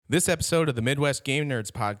This episode of the Midwest Game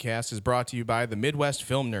Nerds Podcast is brought to you by the Midwest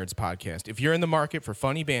Film Nerds Podcast. If you're in the market for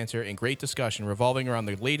funny banter and great discussion revolving around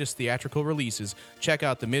the latest theatrical releases, check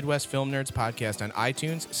out the Midwest Film Nerds Podcast on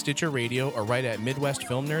iTunes, Stitcher Radio, or right at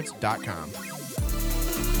MidwestFilmNerds.com.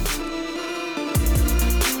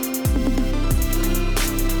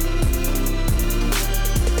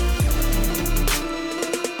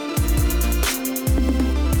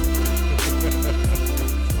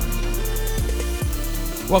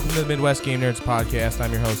 Welcome to the Midwest Game Nerds Podcast. I'm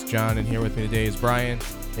your host, John, and here with me today is Brian.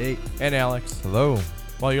 Hey. And Alex. Hello.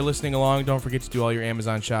 While you're listening along, don't forget to do all your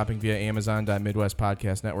Amazon shopping via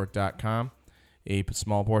amazon.midwestpodcastnetwork.com. A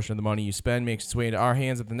small portion of the money you spend makes its way into our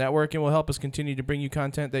hands at the network and will help us continue to bring you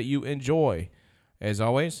content that you enjoy. As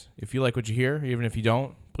always, if you like what you hear, even if you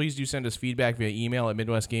don't, please do send us feedback via email at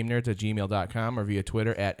midwestgamenerds@gmail.com or via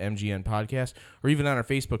Twitter at MGNPodcast, or even on our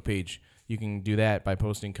Facebook page. You can do that by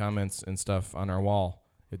posting comments and stuff on our wall.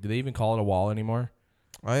 Do they even call it a wall anymore?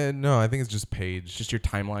 No, I think it's just page. Just your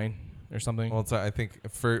timeline or something? Well, I think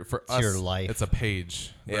for us, your life. It's a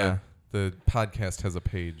page. Yeah. The podcast has a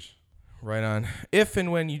page. Right on. If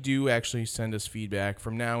and when you do actually send us feedback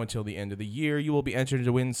from now until the end of the year, you will be entered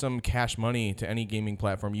to win some cash money to any gaming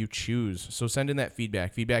platform you choose. So send in that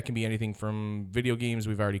feedback. Feedback can be anything from video games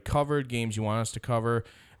we've already covered, games you want us to cover,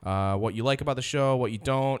 what you like about the show, what you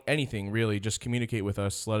don't, anything really. Just communicate with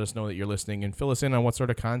us. Let us know that you're listening and fill us in on what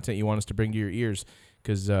sort of content you want us to bring to your ears,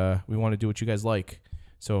 because we want to do what you guys like.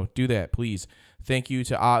 So do that, please. Thank you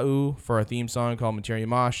to AU for our theme song called Materia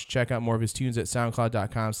Mosh. Check out more of his tunes at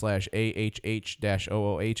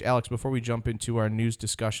soundcloud.com/AHH-OOH. Alex, before we jump into our news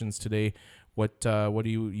discussions today, what do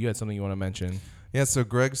you had something you want to mention? Yeah, so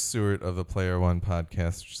Greg Stewart of the Player One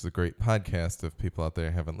podcast, which is a great podcast if people out there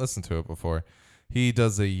haven't listened to it before, he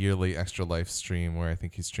does a yearly Extra Life stream where I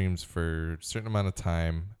think he streams for a certain amount of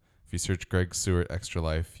time. If you search Greg Stewart Extra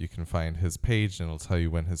Life, you can find his page and it'll tell you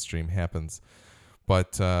when his stream happens.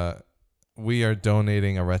 But we are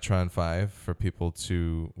donating a Retron 5 for people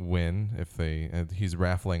to win if he's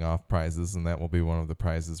raffling off prizes, and that will be one of the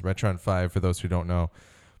prizes. Retron 5, for those who don't know,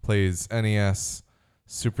 plays NES,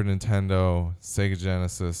 Super Nintendo, Sega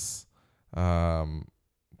Genesis,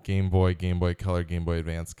 Game Boy Color, Game Boy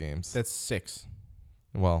Advance games. That's 6.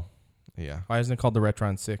 Well, yeah. Why isn't it called the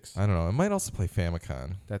Retron 6? I don't know. It might also play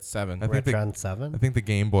Famicom. That's 7. I think Retron 7? I think the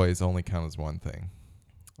Game Boys only count as one thing.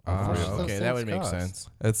 Okay, that would make sense.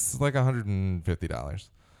 It's like $150.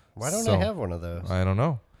 Why don't I have one of those? I don't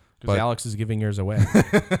know. Because Alex is giving yours away.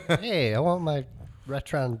 Hey, I want my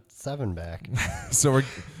Retron 7 back. So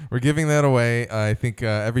we're giving that away. I think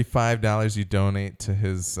every $5 you donate to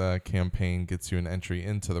his campaign gets you an entry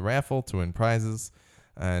into the raffle to win prizes.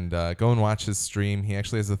 And go and watch his stream. He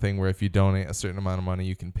actually has a thing where if you donate a certain amount of money,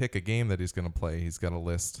 you can pick a game that he's going to play. He's got a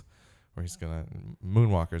list where he's going to...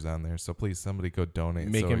 Moonwalker's on there. So please, somebody go donate.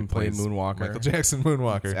 Make him play Moonwalker. Michael Jackson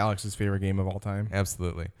Moonwalker. It's Alex's favorite game of all time.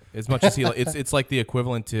 Absolutely. As much as it's like the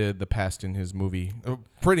equivalent to The Pest in his movie.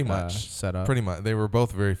 Pretty much. Setup. Pretty much. They were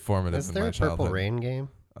both very formative Is in there my a Purple childhood. Rain game?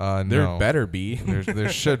 No. There better be. There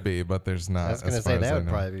should be, but there's not. I was going to say that would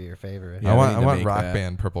probably be your favorite. Yeah, I we want need to make Rock that.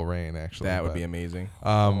 Band Purple Rain, actually. That would be amazing.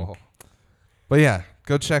 But yeah,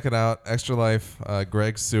 go check it out. Extra Life,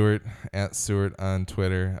 Greg Stewart, at Stewart on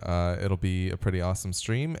Twitter. It'll be a pretty awesome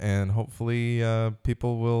stream, and hopefully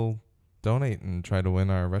people will donate and try to win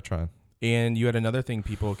our Retron. And you had another thing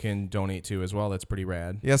people can donate to as well that's pretty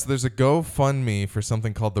rad. Yes, there's a GoFundMe for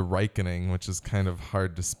something called The Rikening, which is kind of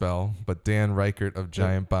hard to spell, but Dan Reichert of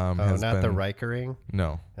Giant Bomb has been... Oh, not the Rikering?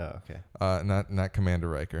 No. Oh, okay. Not Commander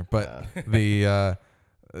Riker, but the...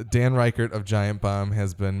 Dan Reichert of Giant Bomb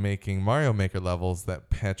has been making Mario Maker levels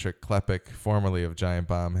that Patrick Klepek, formerly of Giant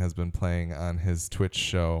Bomb, has been playing on his Twitch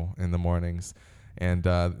show in the mornings. And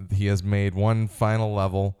he has made one final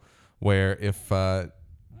level where if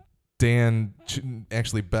Dan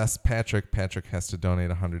actually bests Patrick has to donate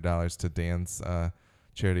 $100 to Dan's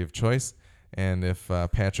charity of choice. And if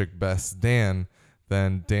Patrick bests Dan,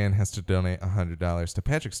 then Dan has to donate $100 to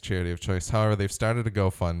Patrick's charity of choice. However, they've started a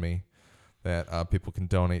GoFundMe that people can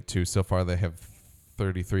donate to. So far, they have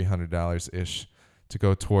 $3,300-ish to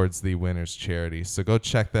go towards the winner's charity. So go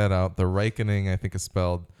check that out. The Rikening, I think, is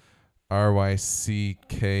spelled Rykkening.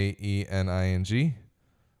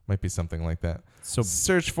 Might be something like that. So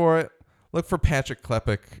search for it. Look for Patrick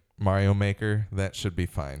Klepek Mario Maker. That should be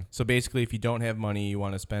fine. So basically, if you don't have money you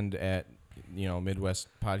want to spend at Midwest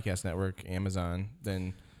Podcast Network, Amazon,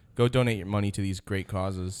 then go donate your money to these great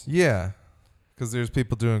causes. Yeah. Because there's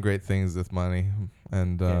people doing great things with money.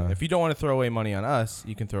 And if you don't want to throw away money on us,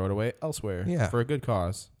 you can throw it away elsewhere for a good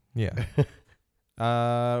cause. Yeah.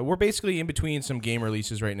 We're basically in between some game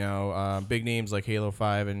releases right now. Big names like Halo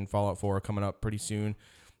 5 and Fallout 4 are coming up pretty soon.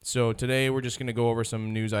 So today we're just going to go over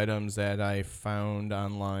some news items that I found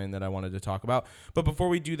online that I wanted to talk about. But before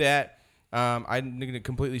we do that, I'm going to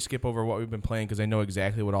completely skip over what we've been playing because I know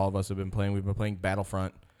exactly what all of us have been playing. We've been playing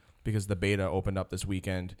Battlefront because the beta opened up this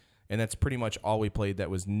weekend. And that's pretty much all we played that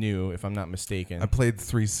was new, if I'm not mistaken. I played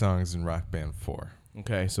 3 songs in Rock Band 4.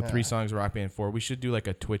 Okay, so 3 songs Rock Band 4. We should do like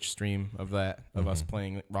a Twitch stream of that, of us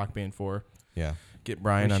playing Rock Band 4. Yeah. Get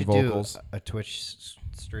Brian we on should vocals. do a Twitch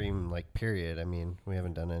stream, like, period. I mean, we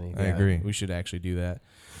haven't done anything. I agree. We should actually do that.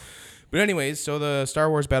 But anyways, so the Star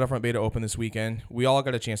Wars Battlefront beta opened this weekend. We all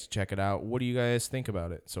got a chance to check it out. What do you guys think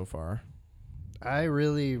about it so far? I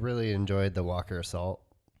really, really enjoyed the Walker Assault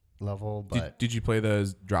level, but Did you play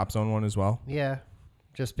the Drop Zone one as well? yeah,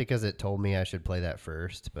 just because it told me I should play that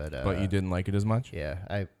first. But But you didn't like it as much? Yeah,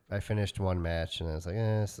 I finished one match and I was like,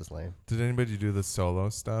 this is lame. Did anybody do the solo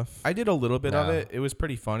stuff? I did a little bit of No. it. It was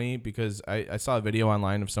pretty funny because I saw a video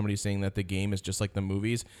online of somebody saying that the game is just like the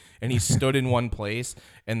movies, and he stood in one place,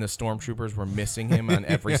 and the stormtroopers were missing him on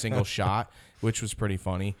every single shot, which was pretty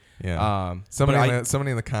funny. Yeah. But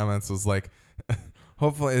Somebody in the comments was like,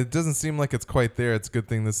 hopefully it doesn't seem like it's quite there. It's a good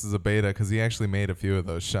thing this is a beta because he actually made a few of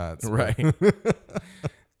those shots. Right.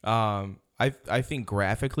 I think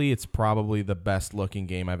graphically it's probably the best looking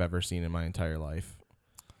game I've ever seen in my entire life.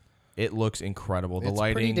 It looks incredible. The It's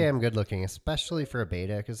lighting, pretty damn good looking, especially for a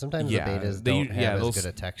beta, because sometimes Yeah, the betas they- don't yeah, have they'll as good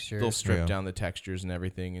a texture. they'll strip Yeah. down the textures and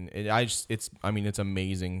everything, and it's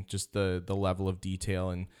amazing. Just the level of detail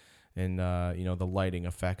and the lighting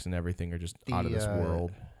effects and everything are just out of this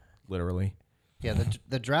world, literally. Yeah,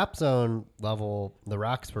 the drop zone level, the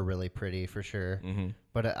rocks were really pretty for sure. Mm-hmm.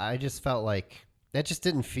 But I just felt like that just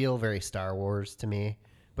didn't feel very Star Wars to me.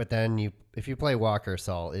 But then if you play Walker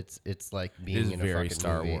Assault, it's like being is in a very fucking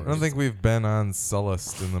Star movie. Wars. I don't think we've been on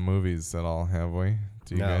Sullust in the movies at all, have we?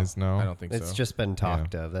 Do you No. guys know? I don't think It's so. just been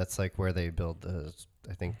talked of. That's like where they build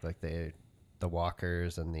I think like the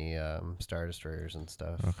walkers and the Star Destroyers and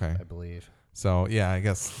stuff. Okay. I believe. So yeah, I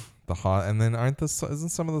guess the hot, and then isn't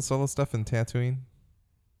some of the solo stuff in Tatooine?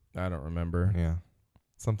 I don't remember. Yeah,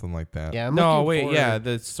 something like that. Yeah. I'm No, looking wait, forward- yeah,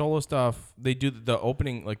 the solo stuff. They do the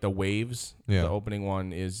opening, like the waves. Yeah. The opening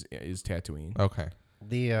one is Tatooine. Okay.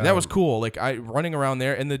 That was cool. Like I running around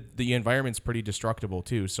there, and the environment's pretty destructible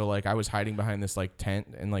too. So like I was hiding behind this like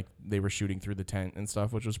tent, and like they were shooting through the tent and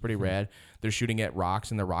stuff, which was pretty rad. They're shooting at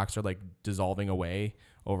rocks, and the rocks are like dissolving away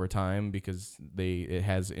over time because it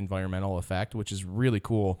has environmental effect, which is really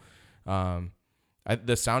cool.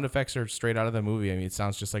 The sound effects are straight out of the movie. I mean, it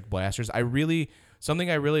sounds just like blasters.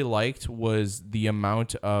 Something I really liked was the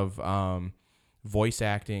amount of voice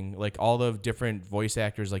acting, like all the different voice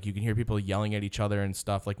actors. Like you can hear people yelling at each other and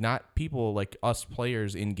stuff. Like not people like us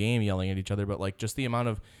players in game yelling at each other, but like just the amount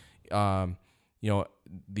of,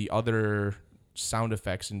 the other sound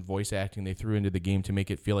effects and voice acting they threw into the game to make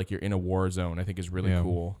it feel like you're in a war zone. I think is really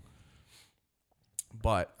cool.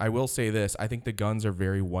 But I will say this: I think the guns are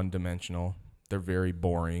very one-dimensional. They're very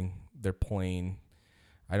boring. They're plain.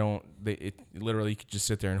 Literally you could just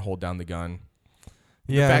sit there and hold down the gun.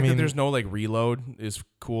 Yeah, The fact that there's no like reload is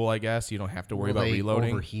cool, I guess. You don't have to worry about they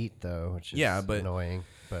reloading. overheat though, which is but annoying,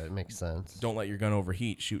 but it makes sense. Don't let your gun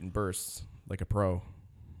overheat. Shoot in bursts like a pro.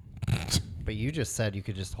 But you just said you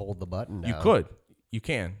could just hold the button down. You could. You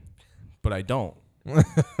can. But I don't.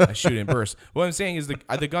 I shoot in bursts. What I'm saying is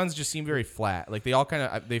the guns just seem very flat. Like they all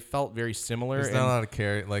they felt very similar. There's not a lot of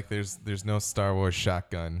carry. Like there's no Star Wars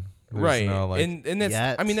shotgun. There's Right, No, like, and that's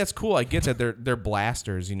Yet. I mean that's cool. I get that they're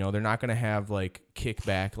blasters. They're not gonna have like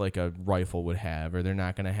kickback like a rifle would have, or they're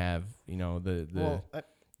not gonna have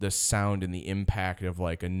the sound and the impact of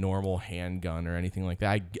like a normal handgun or anything like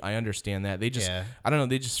that. I understand that. They just Yeah. I don't know.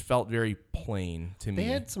 They just felt very plain to me. They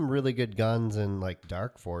had some really good guns in like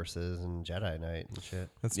Dark Forces and Jedi Knight and shit.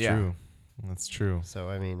 that's Yeah. true. That's true. So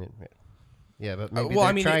I mean, yeah, but maybe well, they're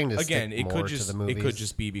I mean, trying to again, stick it more could to just the movies. it could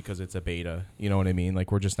just be because it's a beta. You know what I mean?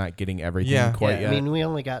 Like we're just not getting everything Yeah. quite yeah, yet. I mean, we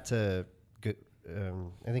only got to.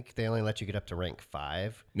 I think they only let you get up to rank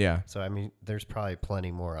 5. yeah, So I mean, there's probably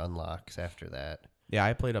plenty more unlocks after that. yeah.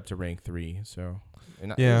 I played up to rank 3, so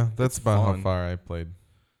and Yeah, it's that's about fun. how far I played.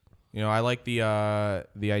 I like the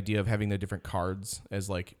idea of having the different cards as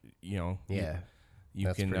like Yeah. you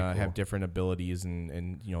That's can pretty cool. have different abilities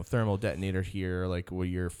and thermal detonator here, like where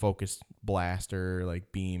your focused blaster,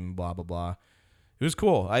 like beam, blah blah blah. It was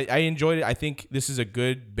cool. I enjoyed it. I think this is a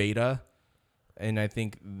good beta, and I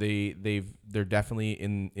think they're definitely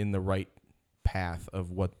in the right path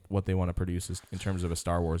of what they want to produce in terms of a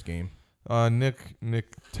Star Wars game.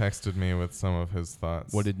 Nick texted me with some of his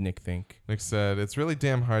thoughts. What did Nick think? Nick said, "It's really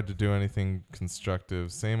damn hard to do anything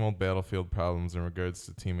constructive. Same old Battlefield problems in regards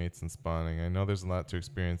to teammates and spawning. I know there's a lot to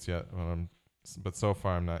experience yet, but so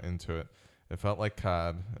far I'm not into it. It felt like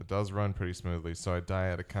COD. It does run pretty smoothly, so I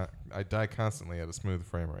die constantly at a smooth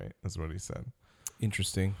frame rate," is what he said.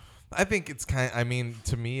 Interesting. I think it's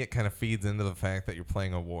to me, it kind of feeds into the fact that you're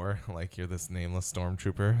playing a war. Like, you're this nameless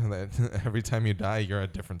stormtrooper that every time you die, you're a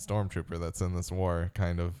different stormtrooper that's in this war,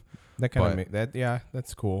 kind of. That kind of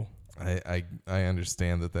that's cool. I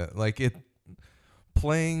understand that like it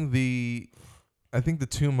playing I think the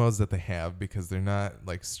two modes that they have, because they're not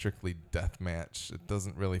like strictly deathmatch, it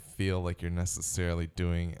doesn't really feel like you're necessarily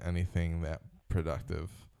doing anything that productive.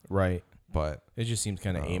 Right. But it just seems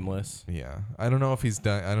kind of aimless. Yeah. I don't know if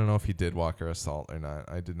he did Walker Assault or not.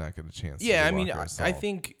 I did not get a chance to do Walker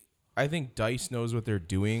Assault. I think DICE knows what they're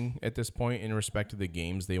doing at this point in respect to the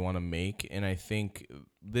games they want to make, and I think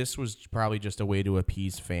this was probably just a way to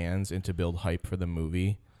appease fans and to build hype for the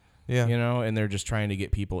movie. Yeah. You know, and they're just trying to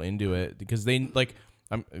get people into it because the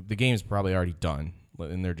game's probably already done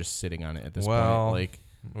and they're just sitting on it at this point. Like,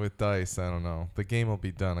 with DICE, I don't know. The game will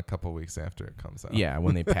be done a couple weeks after it comes out. yeah,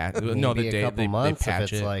 when they patch the day they patch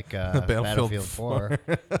if it's it. like Battlefield 4.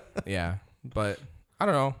 Yeah, but I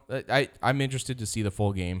don't know. I'm interested to see the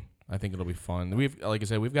full game. I think it'll be fun. Like I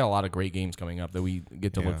said, we've got a lot of great games coming up that we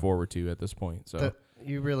get to look forward to at this point. So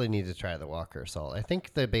you really need to try the Walker Assault. I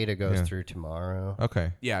think the beta goes through tomorrow.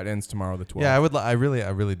 Okay. Yeah, it ends tomorrow the 12th. Yeah, I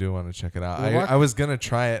really do want to check it out. I was gonna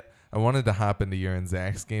try it. I wanted to hop into your and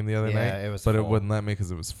Zach's game the other night, but it wouldn't let me because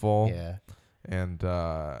it was full. Yeah. And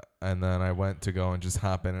then I went to go and just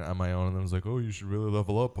hop in it on my own, and I was like, "Oh, you should really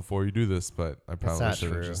level up before you do this." But I probably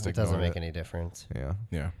should have just ignored it. It doesn't make any difference. Yeah.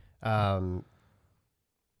 Yeah.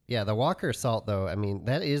 Yeah, the Walker Assault, though, I mean,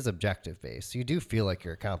 that is objective based. You do feel like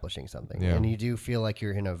you're accomplishing something, and you do feel like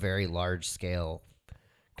you're in a very large scale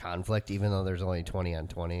conflict, even though there's only 20 on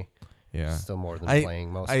 20. Yeah, still more than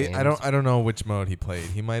playing most games. I don't know which mode he played.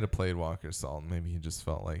 He might have played Walker Assault. Maybe he just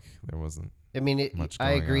felt like there wasn't. I mean, much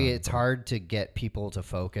I agree. on, it's hard to get people to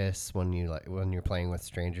focus when you're playing with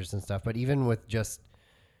strangers and stuff. But even with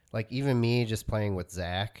even me just playing with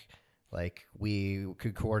Zach, like, we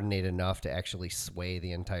could coordinate enough to actually sway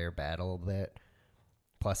the entire battle a bit.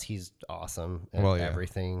 Plus, he's awesome at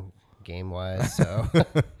everything game-wise, so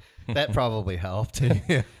that probably helped.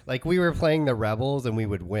 Yeah. Like, we were playing the Rebels, and we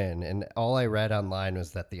would win, and all I read online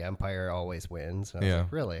was that the Empire always wins. And I was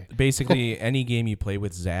like, really? Basically, any game you play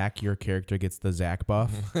with Zach, your character gets the Zach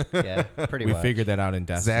buff. Yeah, pretty much. We figured that out in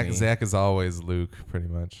Destiny. Zach is always Luke, pretty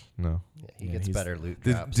much. No. Yeah, he gets better loot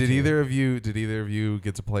Did drops, either of you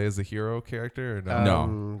get to play as a hero character or no?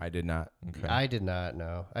 No, I did not. Okay. I did not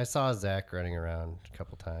know. I saw Zach running around a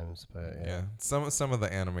couple times, but yeah. Some of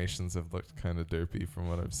the animations have looked kind of derpy from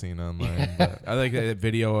what I've seen online. But I like that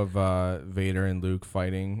video of Vader and Luke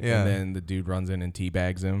fighting, and then the dude runs in and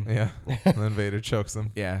teabags him. yeah, and then Vader chokes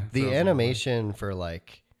him. Yeah, the animation for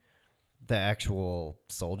like the actual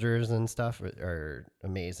soldiers and stuff are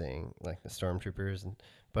amazing, like the stormtroopers.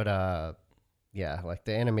 But like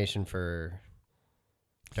the animation for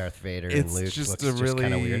Darth Vader and Luke looks just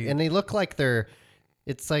kind of weird, and they look like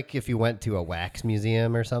it's like if you went to a wax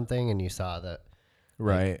museum or something and you saw the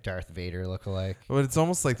Darth Vader look-alike. But it's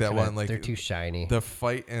almost like that one, like they're too shiny. The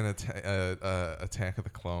fight in Attack of the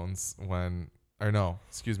Clones Revenge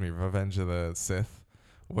of the Sith,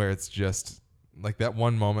 where it's just like that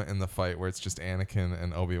one moment in the fight where it's just Anakin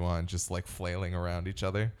and Obi-Wan just like flailing around each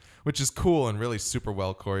other, which is cool and really super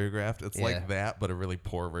well choreographed. It's like that, but a really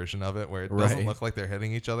poor version of it where it doesn't look like they're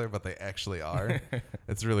hitting each other, but they actually are.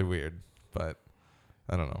 It's really weird, but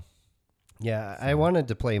I don't know. Yeah, I wanted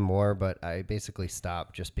to play more, but I basically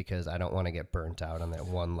stopped just because I don't want to get burnt out on that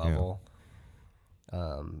one level.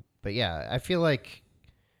 Yeah. But yeah, I feel like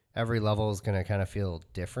every level is going to kind of feel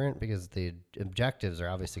different because the objectives are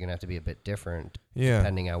obviously going to have to be a bit different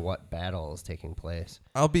depending on what battle is taking place.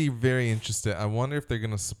 I'll be very interested. I wonder if they're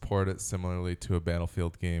going to support it similarly to a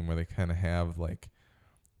Battlefield game where they kind of have like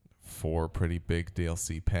 4 pretty big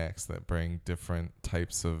DLC packs that bring different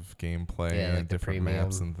types of gameplay and like different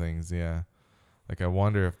maps and things. Yeah. Like, I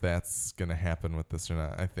wonder if that's going to happen with this or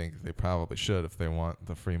not. I think they probably should if they want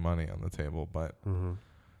the free money on the table, but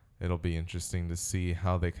it'll be interesting to see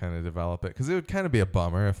how they kind of develop it. Because it would kind of be a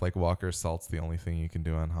bummer if, like, Walker Assault's the only thing you can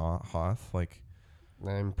do on Hoth. Like,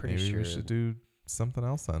 I'm pretty sure we should do something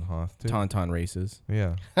else on Hoth, too. Tauntaun races.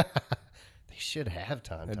 Yeah. They should have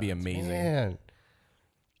Tauntauns. That'd be amazing. Man.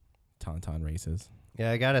 Tauntaun races.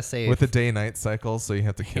 Yeah, I gotta say, with a day-night cycle, so you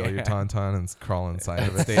have to kill your Yeah. tauntaun and crawl inside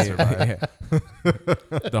of it to They- survive.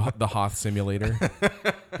 the Hoth simulator.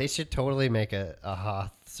 they should totally make a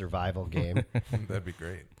Hoth survival game. That'd be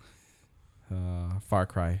great. Far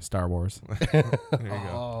Cry, Star Wars. There you go.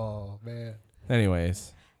 Oh man.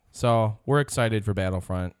 Anyways, so we're excited for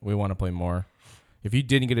Battlefront. We want to play more. If you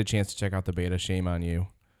didn't get a chance to check out the beta, shame on you.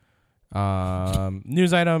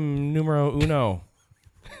 News item numero uno.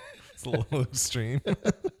 It's a little extreme.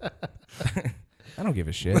 I don't give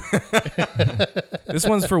a shit. This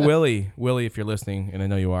one's for Willie. Willie, if you're listening, and I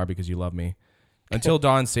know you are because you love me. Until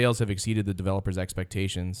Dawn sales have exceeded the developers'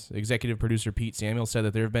 expectations. Executive producer Pete Samuel said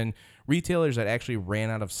that there have been retailers that actually ran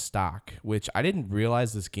out of stock, which I didn't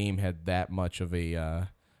realize this game had that much of a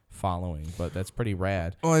following, but that's pretty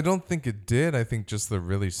rad. Well, I don't think it did. I think just the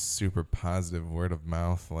really super positive word of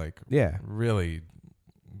mouth, Yeah. really,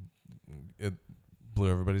 it blew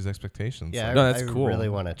everybody's expectations. Yeah, No, that's I cool. really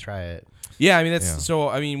want to try it. Yeah, I mean that's Yeah. so.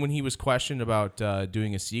 I mean, when he was questioned about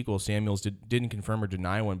doing a sequel, Samuels didn't confirm or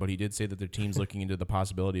deny one, but he did say that their team's looking into the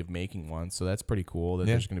possibility of making one. So that's pretty cool that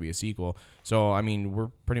Yeah. there's going to be a sequel. So I mean, we're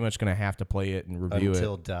pretty much going to have to play it and review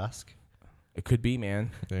Until it. dusk. It could be,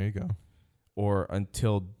 man, There you go. or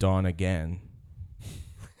Until Dawn again.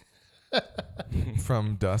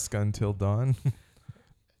 From dusk until dawn.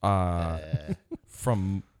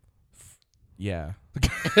 Yeah.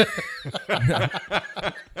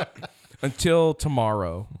 Until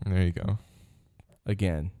tomorrow There you go.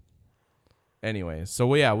 again. Anyways,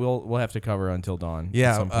 so yeah, we'll have to cover Until Dawn. at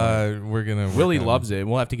Yeah, some point. we're gonna. Willie work on- loves it.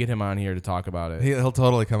 We'll have to get him on here to talk about it. He'll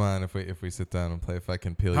totally come on if we sit down and play. If I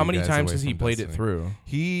can peel. How you many guys times away has he from played it Destiny. through?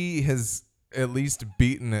 He has at least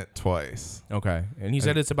beaten it twice. Okay, and he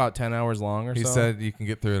said it's about 10 hours long or He so. said you can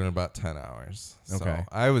get through it in about 10 hours. Okay. So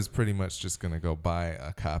I was pretty much just going to go buy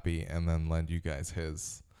a copy and then lend you guys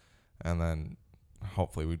his. And then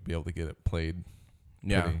hopefully we'd be able to get it played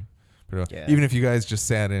yeah. pretty well. Yeah. Even if you guys just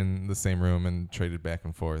sat in the same room and traded back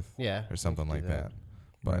and forth Yeah. or something let's like do that.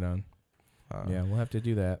 Right on. Yeah, we'll have to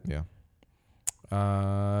do that.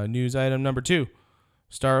 Yeah. News item number 2.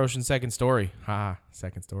 Star Ocean Second Story. Haha,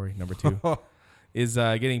 Second Story number 2. Is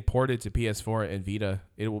getting ported to PS4 and Vita.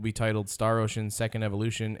 It will be titled Star Ocean Second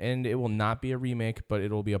Evolution, and it will not be a remake, but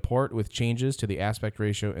it will be a port with changes to the aspect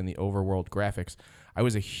ratio and the overworld graphics. I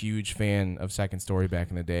was a huge fan of Second Story back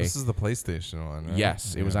in the day. This is the PlayStation one, right?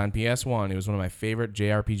 Yes, it was on PS1. It was one of my favorite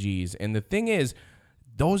JRPGs. And the thing is,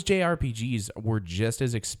 those JRPGs were just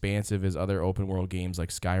as expansive as other open world games like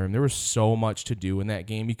Skyrim. There was so much to do in that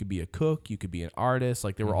game. You could be a cook, you could be an artist.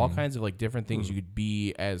 Like there were all kinds of like different things you could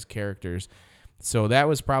be as characters. So that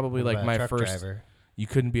was probably like my truck first. driver. You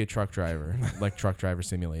couldn't be a truck driver, like Truck Driver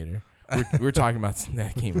Simulator. We were talking about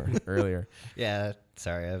that game earlier. Yeah.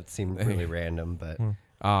 Sorry, it seemed really random, but You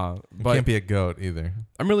But can't be a goat either.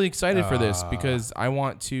 I'm really excited for this because I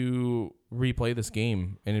want to replay this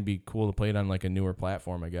game, and it'd be cool to play it on like a newer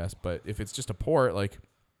platform, I guess. But if it's just a port, like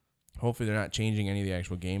hopefully they're not changing any of the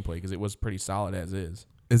actual gameplay because it was pretty solid as is.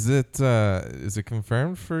 Is it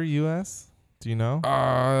confirmed for US? Do you know?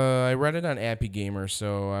 I read it on Appy Gamer,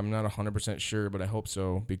 so I'm not 100% sure, but I hope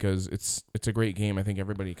so because it's a great game. I think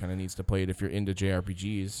everybody kind of needs to play it if you're into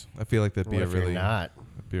JRPGs. I feel like that'd be what a if really you're not?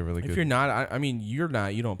 be a really If good. you're not, I mean, you're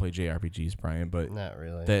not. You don't play JRPGs, Brian, but Not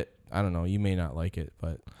really. that I don't know. You may not like it,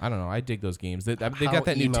 but I don't know. I dig those games. They How got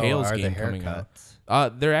that new emo Tales are the game coming out.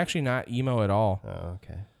 haircuts? They're actually not emo at all. Oh,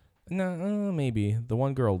 okay. No, maybe the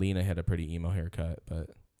one girl Lena had a pretty emo haircut,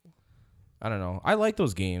 but I don't know. I like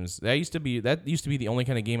those games. That used to be the only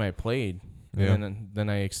kind of game I played. Yeah. And then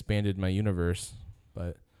I expanded my universe.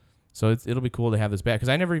 But so it'll be cool to have this back because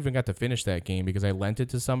I never even got to finish that game because I lent it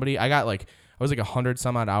to somebody. I was like 100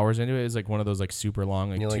 some odd hours into it. It's like one of those like super long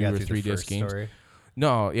like You only 2 got or through 3 the disc first games. story.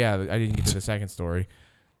 No, yeah, I didn't get to the second story.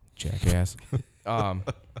 Jackass.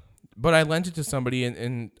 But I lent it to somebody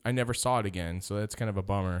and I never saw it again, so that's kind of a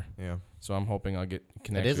bummer. Yeah. So I'm hoping I'll get It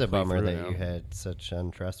connected. is a bummer that you had such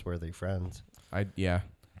untrustworthy friends. Yeah.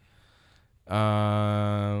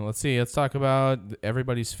 Let's see. Let's talk about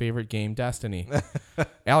everybody's favorite game, Destiny.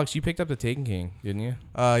 Alex, you picked up the Taken King, didn't you?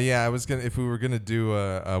 Yeah, I was gonna. If we were gonna do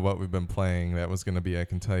what we've been playing, that was gonna be. I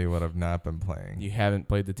can tell you what I've not been playing. You haven't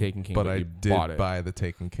played the Taken King, but but I you did bought it. buy the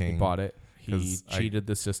Taken King. He bought it. He 'Cause cheated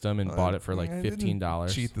the system and bought it for like I didn't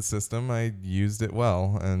 $15. Cheat the system. I used it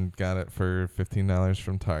well and got it for $15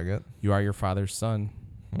 from Target. You are your father's son.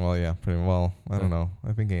 Well, yeah, pretty well. I don't know.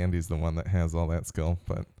 I think Andy's the one that has all that skill,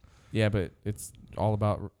 but Yeah, but it's all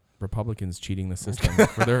about Republicans cheating the system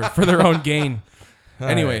for their own gain. all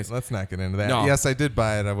Anyways. right, let's not get into that. No. Yes, I did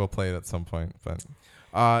buy it. I will play it at some point,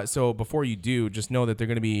 but So before you do, just know that they're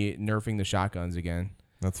going to be nerfing the shotguns again.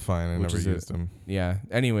 That's fine. I Which never is used them. Yeah.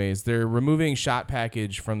 Anyways, they're removing Shot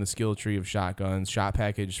Package from the skill tree of shotguns. Shot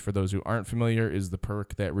Package, for those who aren't familiar, is the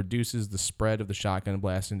perk that reduces the spread of the shotgun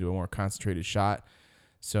blast into a more concentrated shot.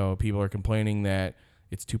 So people are complaining that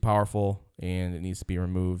it's too powerful and it needs to be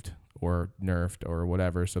removed or nerfed or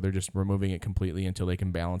whatever. So they're just removing it completely until they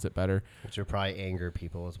can balance it better. Which will probably anger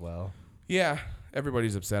people as well. Yeah,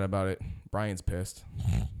 everybody's upset about it. Brian's pissed.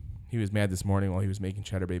 He was mad this morning while he was making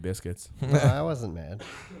Cheddar Bay biscuits. No, I wasn't mad.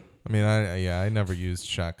 I mean, I never used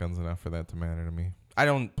shotguns enough for that to matter to me. I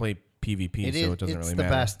don't play PvP, so it doesn't really matter. It's the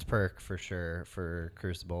best perk for sure for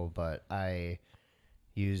Crucible, but I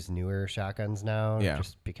use newer shotguns now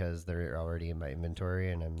just because they're already in my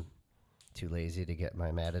inventory and I'm too lazy to get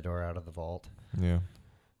my Matador out of the vault. Yeah.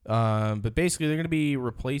 But basically, they're going to be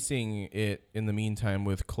replacing it in the meantime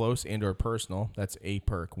with Close and or Personal. That's a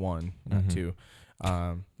perk, one, not two.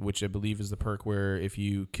 Which I believe is the perk where if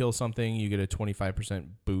you kill something, you get a 25%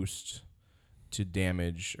 boost to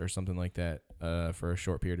damage or something like that for a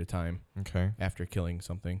short period of time. Okay. After killing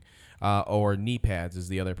something. Or knee pads is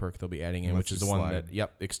the other perk they'll be adding in, which is the one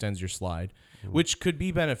that extends your slide, which could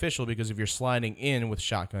be beneficial because if you're sliding in with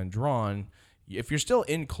shotgun drawn, if you're still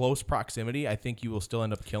in close proximity, I think you will still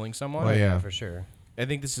end up killing someone. Oh, yeah, for sure. I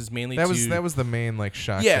think this is mainly that was the main like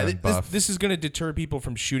shotgun buff. This is going to deter people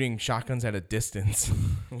from shooting shotguns at a distance,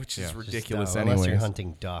 which is ridiculous anyway. Unless you're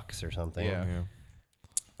hunting ducks or something. Yeah.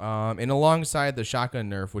 And alongside the shotgun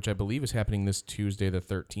nerf, which I believe is happening this Tuesday the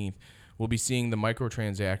 13th, we'll be seeing the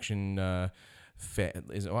microtransaction fad.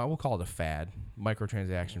 We'll call it a fad,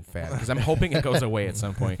 microtransaction fad, because I'm hoping it goes away at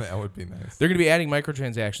some point. That would be nice. They're going to be adding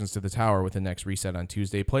microtransactions to the tower with the next reset on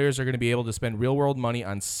Tuesday. Players are going to be able to spend real-world money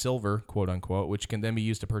on silver, quote-unquote, which can then be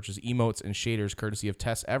used to purchase emotes and shaders courtesy of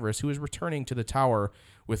Tess Everest, who is returning to the tower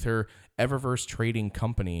with her Eververse Trading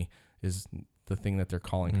Company, is the thing that they're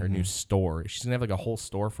calling her new store. She's going to have like a whole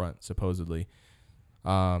storefront, supposedly.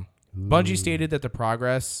 Bungie stated that the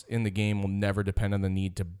progress in the game will never depend on the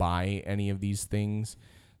need to buy any of these things.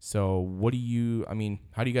 So how do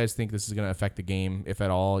you guys think this is going to affect the game, if at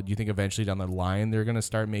all? Do you think eventually down the line they're going to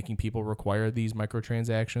start making people require these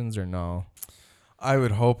microtransactions or no? I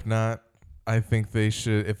would hope not. I think they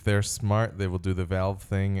should, if they're smart, they will do the Valve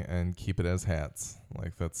thing and keep it as hats.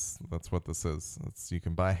 Like that's what this is. You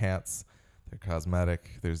can buy hats. They're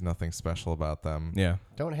cosmetic. There's nothing special about them. Yeah.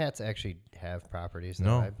 Don't hats actually have properties?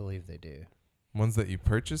 No. I believe they do. Ones that you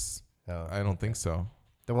purchase? Oh, I don't think so.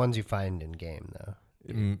 The ones you find in game, though.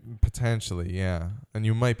 Potentially, yeah. And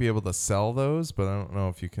you might be able to sell those, but I don't know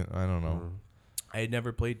if you can. I don't know. I had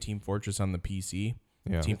never played Team Fortress on the PC.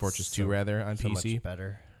 Yeah. Team Fortress 2, rather, on PC. Much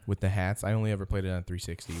better. With the hats. I only ever played it on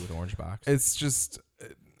 360 with Orange Box. It's just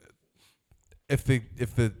if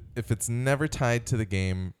it's never tied to the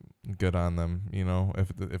game, good on them. You know,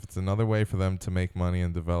 if it's another way for them to make money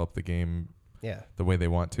and develop the game, the way they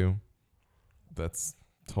want to, that's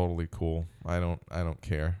totally cool. I don't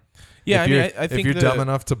care. Yeah, I think if you're dumb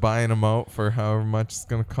enough to buy an emote for however much it's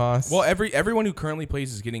gonna cost. Well, everyone who currently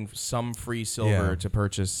plays is getting some free silver to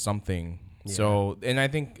purchase something. Yeah. So, and I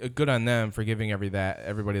think good on them for giving everybody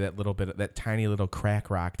that little bit, that tiny little crack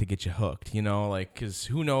rock to get you hooked. You know, like, because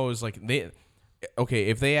who knows, like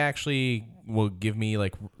if they actually will give me,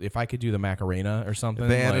 like, if I could do the Macarena or something. If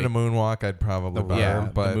they added a moonwalk, I'd probably buy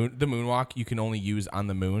it. But the moonwalk you can only use on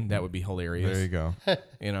the moon. That would be hilarious. There you go.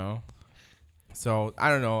 You know, so I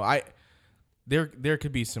don't know. There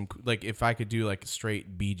could be some, like, if I could do like a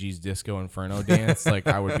straight Bee Gees Disco Inferno dance, like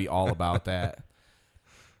I would be all about that.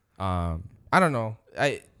 I don't know.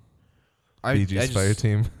 Bee Gees Fire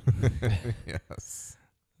Team. Yes.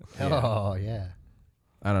 Oh yeah.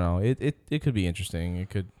 I don't know. It could be interesting. It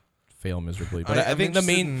could fail miserably, but I think the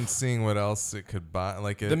main seeing what else it could buy.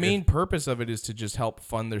 Like the main purpose of it is to just help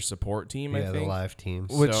fund their support team. I think the live team.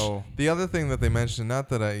 Which the other thing that they mentioned, not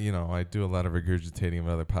that I do a lot of regurgitating of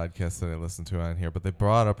other podcasts that I listen to on here, but they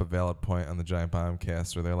brought up a valid point on the Giant Bomb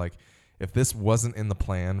cast where they're like, if this wasn't in the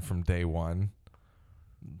plan from day one,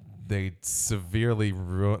 they severely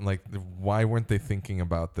ruined. Like, why weren't they thinking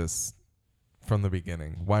about this from the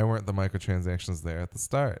beginning? Why weren't the microtransactions there at the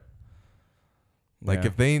start? Like,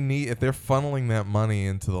 if they're funneling that money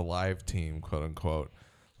into the live team, quote unquote,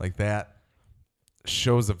 like that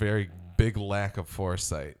shows a very big lack of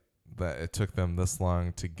foresight that it took them this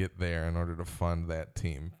long to get there in order to fund that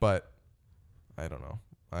team. But I don't know.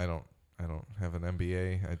 I don't have an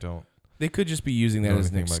MBA. They could just be using that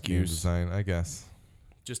as an excuse. Design, I guess.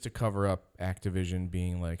 Just to cover up Activision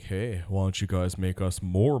being like, hey, why don't you guys make us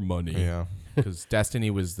more money? Yeah. Because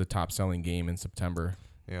Destiny was the top-selling game in September.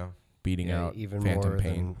 Yeah. Beating out even Phantom more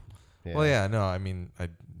Pain. Than, Well, yeah, no, I mean,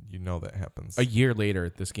 you know that happens. A year later,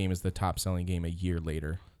 this game is the top selling game. A year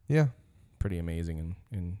later, Yeah, pretty amazing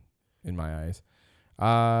in my eyes.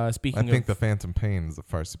 Speaking I of, think the Phantom Pain is a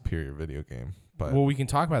far superior video game. But well, we can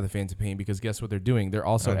talk about the Phantom Pain because guess what they're doing? They're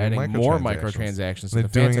also Adding adding more microtransactions. microtransactions to they're the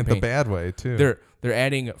doing Phantom it Pain. the bad way too. They're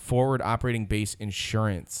adding forward operating base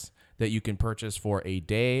insurance that you can purchase for a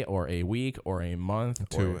day or a week or a month.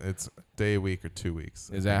 It's day, a week, or 2 weeks.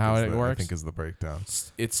 Is that how it works? I think is the breakdown.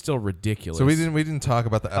 It's still ridiculous. So we didn't talk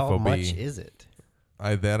about the How FOB. much is it?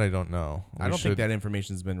 I don't know. I don't think that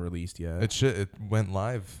information's been released yet. It went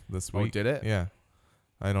live this week. Oh, did it? Yeah.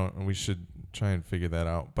 We should try and figure that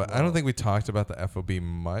out. But I don't think we talked about the FOB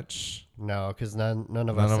much. No, because none of None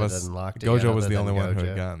of us us. had unlocked it. Gojo yet was the other only than one who Gojo.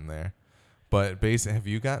 had gotten there. But have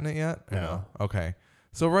you gotten it yet? Or No. Okay.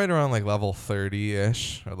 So right around like level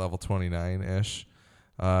 30-ish or level 29-ish,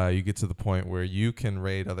 you get to the point where you can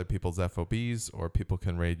raid other people's FOBs or people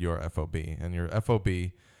can raid your FOB. And your FOB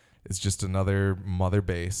is just another mother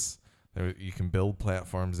base that you can build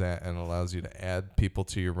platforms at, and allows you to add people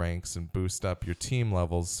to your ranks and boost up your team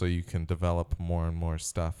levels so you can develop more and more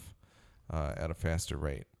stuff at a faster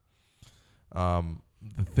rate.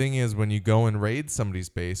 The thing is, when you go and raid somebody's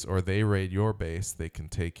base or they raid your base, they can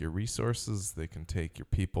take your resources, they can take your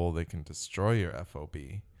people, they can destroy your FOB.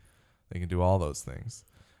 They can do all those things.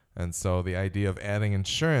 And so the idea of adding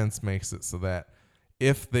insurance makes it so that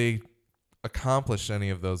if they accomplish any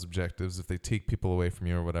of those objectives, if they take people away from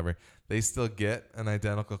you or whatever, they still get an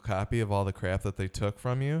identical copy of all the crap that they took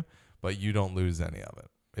from you, but you don't lose any of it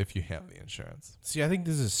if you have the insurance. See, I think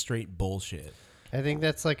this is straight bullshit. I think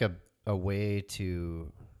that's like a way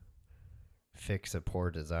to fix a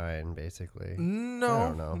poor design, basically. No, I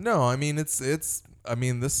don't know. no. I mean, this is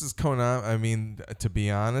Konami. I mean, to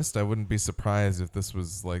be honest, I wouldn't be surprised if this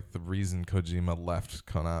was like the reason Kojima left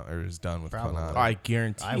Konami or is done with Probably. Konami. I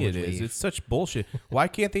guarantee I it would is. leave. It's such bullshit. Why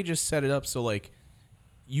can't they just set it up so like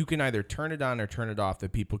you can either turn it on or turn it off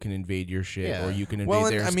that people can invade your shit, Yeah. or you can invade Well,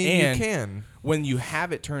 theirs? I mean, and you can. when you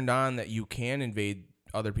have it turned on that you can invade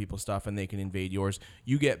other people's stuff and they can invade yours,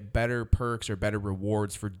 you get better perks or better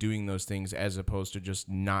rewards for doing those things as opposed to just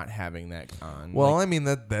not having that on. Well, I mean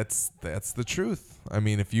that's the truth. I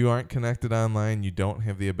mean, if you aren't connected online, you don't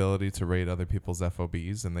have the ability to raid other people's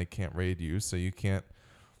FOBs, and they can't raid you, so you can't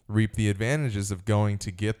reap the advantages of going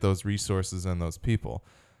to get those resources and those people.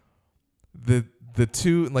 The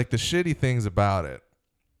two, like, the shitty things about it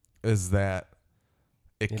is that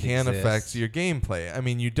it can affect exists. your gameplay. I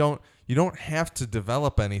mean, you don't have to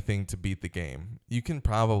develop anything to beat the game. You can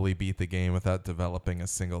probably beat the game without developing a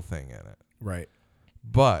single thing in it. right.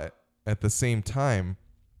 But at the same time,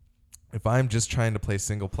 if I'm just trying to play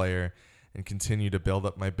single player and continue to build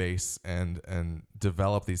up my base and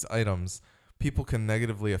develop these items, people can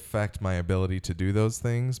negatively affect my ability to do those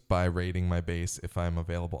things by raiding my base if I'm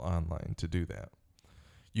available online to do that.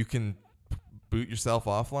 You can boot yourself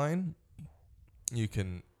offline. You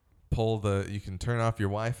can turn off your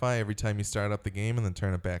Wi-Fi every time you start up the game and then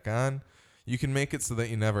turn it back on. You can make it so that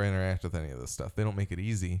you never interact with any of this stuff. They don't make it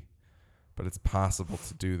easy, but it's possible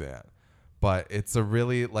to do that. But it's a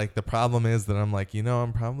really, like, the problem is that I'm like,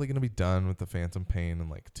 I'm probably going to be done with the Phantom Pain in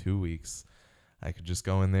like 2 weeks. I could just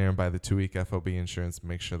go in there and buy the 2-week FOB insurance and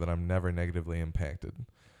make sure that I'm never negatively impacted.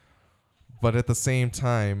 But at the same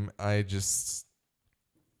time, I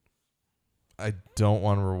don't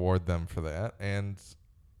want to reward them for that. And,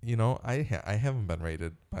 I haven't been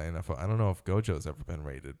rated by an FOB. I don't know if Gojo's ever been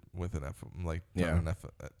rated with an FOB. Like, Yeah. done an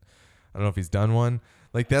FOB. I don't know if he's done one.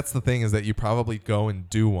 Like, that's the thing, is that you probably go and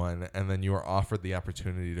do one, and then you are offered the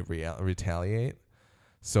opportunity to retaliate.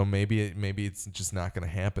 So maybe it's just not going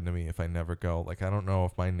to happen to me if I never go. Like, I don't know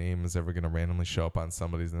if my name is ever going to randomly show up on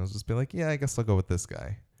somebody's, and I'll just be like, yeah, I guess I'll go with this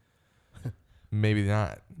guy. Maybe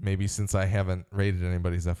not. Maybe since I haven't rated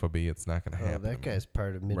anybody's FOB, it's not going to happen. That to me. guy's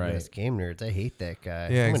part of Midwest Game Nerds. I hate that guy.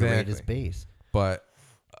 Yeah, I'm gonna raid exactly. his base. But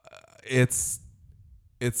it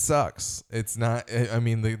sucks. It's not. I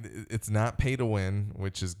mean, it's not pay to win,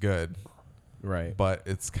 which is good. Right. But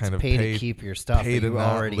it's kind of Pay to keep your stuff pay that to you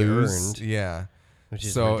not already lose. earned, Yeah. which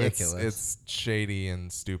is So ridiculous. it's shady and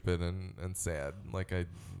stupid and sad. Like,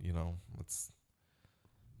 let's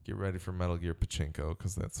get ready for Metal Gear Pachinko,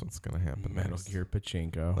 because that's what's gonna happen. Metal next. Gear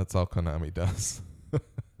Pachinko. That's all Konami does.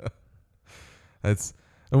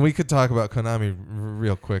 And we could talk about Konami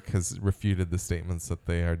real quick. Has refuted the statements that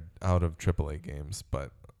they are out of AAA games,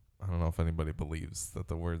 but I don't know if anybody believes that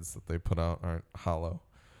the words that they put out aren't hollow.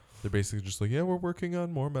 They're basically just like, yeah, we're working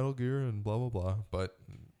on more Metal Gear and blah blah blah. But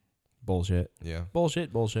Bullshit. yeah,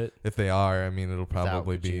 Bullshit. if they are, I mean, it'll Without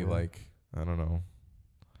probably be Kojima. like, I don't know,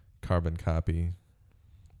 carbon copy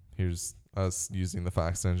here's us using the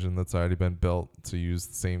Fox engine that's already been built to use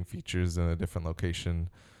the same features in a different location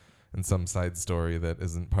and some side story that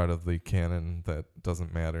isn't part of the canon that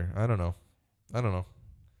doesn't matter. I don't know.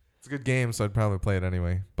 It's a good game, so I'd probably play it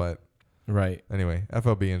anyway. But Right. anyway,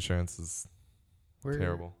 FOB insurance is We're,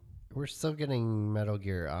 terrible. We're still getting Metal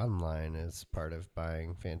Gear Online as part of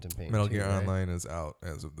buying Phantom Pain. Metal 2, Gear right? Online is out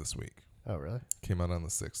as of this week. Oh, really? Came out on the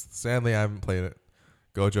 6th. Sadly, I haven't played it.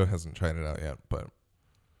 Gojo hasn't tried it out yet, but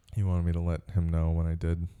he wanted me to let him know when I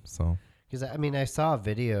did. So Because I saw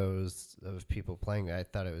videos of people playing. I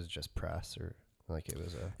thought it was just press or like it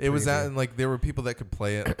was a. it was preview. that, like, there were people that could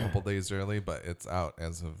play it a couple days early, but it's out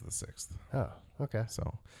as of the 6th. Oh, okay.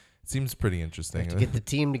 So it seems pretty We interesting. have to get the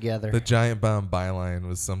team together. The Giant Bomb byline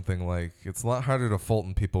was something like, it's a lot harder to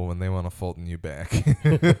Fulton people when they want to Fulton you back.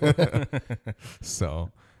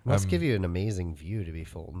 So Must give you an amazing view to be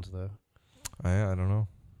Fultoned, though. I don't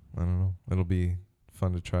know. It'll be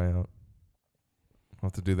fun to try out. I'll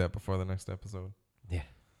have to do that before the next episode. Yeah.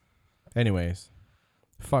 Anyways,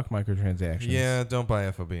 fuck microtransactions. Yeah, don't buy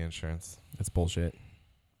FOB insurance. That's bullshit.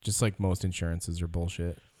 Just like most insurances are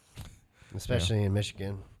bullshit. Especially in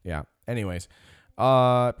Michigan. Yeah. Anyways,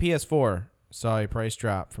 PS4 saw a price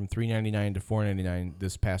drop from $399 to $499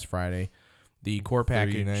 this past Friday. The core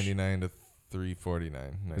package. $399 to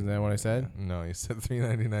 $349. Isn't that what I said? No, you said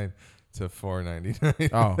 $399 to $499.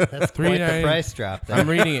 Oh, That's quite the $3.99 price drop. There. I'm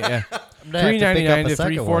reading it. Yeah, I'm gonna have to pick up $399 a to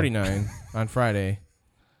second one. $349 on Friday.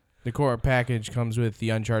 The core package comes with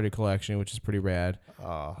the Uncharted collection, which is pretty rad.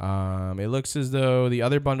 Oh. It looks as though the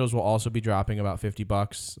other bundles will also be dropping about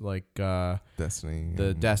 $50, like Destiny.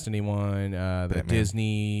 the Destiny one, the Batman.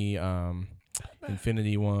 Disney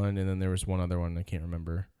Infinity one, and then there was one other one I can't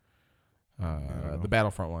remember. The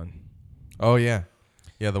Battlefront one. Oh, yeah.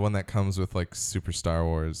 Yeah, the one that comes with, like, Super Star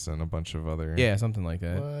Wars and a bunch of other... Yeah, something like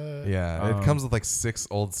that. What? Yeah, it comes with, like, 6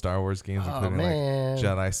 old Star Wars games, Oh, including, man. like,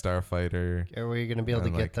 Jedi Starfighter, Are we going to be able to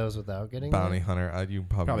and, get like, those without getting Bounty that? Hunter. You'd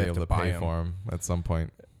probably Probably be have able to to buy pay 'em. for them at some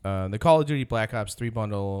point. The Call of Duty Black Ops 3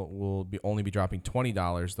 bundle will only be dropping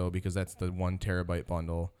 $20 though, because that's the 1 terabyte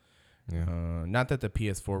bundle. Yeah. Not that the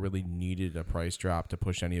PS4 really needed a price drop to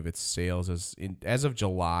push any of its sales. As of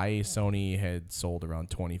July, Sony had sold around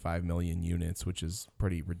 25 million units, which is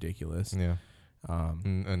pretty ridiculous. Yeah.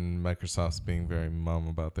 And Microsoft's being very mum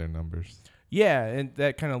about their numbers. Yeah, and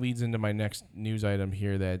that kind of leads into my next news item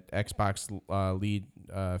here, that Xbox lead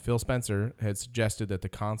Phil Spencer had suggested that the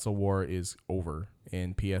console war is over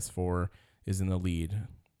and PS4 is in the lead,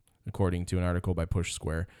 according to an article by Push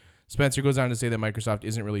Square. Spencer goes on to say that Microsoft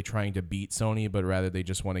isn't really trying to beat Sony, but rather they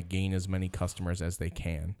just want to gain as many customers as they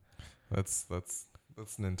can. That's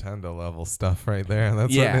Nintendo level stuff right there.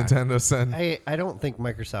 That's Yeah. what Nintendo said. I don't think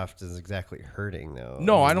Microsoft is exactly hurting, though.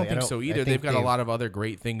 No, I mean, don't like, think so either. I think They've got a lot of other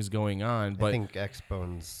great things going on, I but think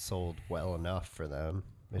Xbone's sold well enough for them.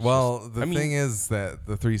 It's The thing is that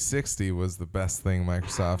the 360 was the best thing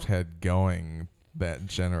Microsoft had going that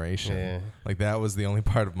generation. Yeah. Like, that was the only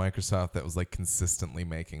part of Microsoft that was, like, consistently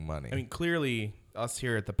making money. I mean, clearly us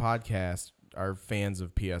here at the podcast are fans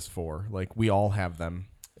of PS4. Like, we all have them.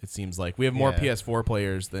 It seems like we have more Yeah. PS4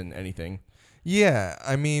 players than anything. Yeah,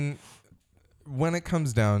 I mean, when it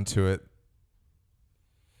comes down to it,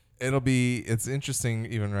 it's interesting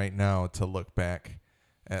even right now to look back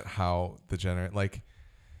at how like,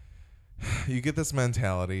 you get this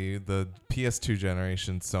mentality, the PS2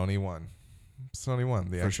 generation, Sony won.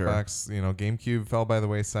 The For sure. Xbox, GameCube fell by the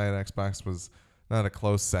wayside. Xbox was not a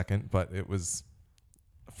close second, but it was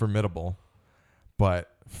formidable.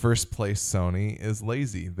 But first place Sony is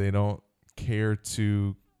lazy. They don't care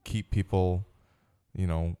to keep people,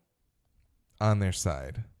 on their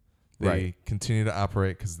side. They Right. continue to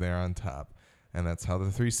operate because they're on top. And that's how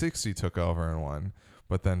the 360 took over and won.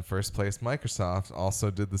 But then first place Microsoft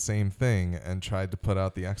also did the same thing and tried to put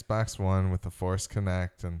out the Xbox One with the Force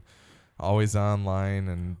Connect and always online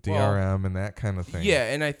and DRM and that kind of thing.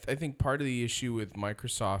 Yeah, and I think part of the issue with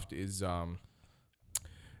Microsoft is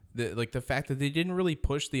the fact that they didn't really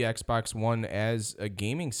push the Xbox One as a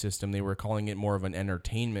gaming system. They were calling it more of an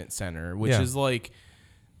entertainment center, which Yeah. is like,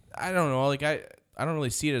 I don't know, like I don't really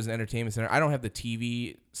see it as an entertainment center. I don't have the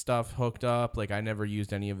TV stuff hooked up. Like, I never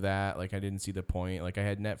used any of that. Like, I didn't see the point. Like, I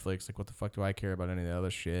had Netflix. Like, what the fuck do I care about any of the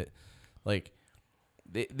other shit? Like,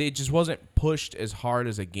 they just wasn't pushed as hard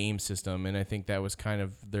as a game system, and I think that was kind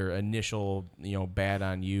of their initial, bad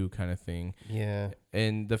on you kind of thing. Yeah.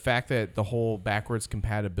 And the fact that the whole backwards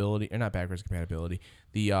compatibility, or not backwards compatibility,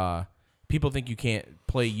 the people think you can't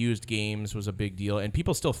play used games was a big deal, and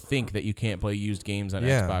people still think that you can't play used games on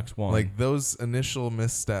Xbox One. Like, those initial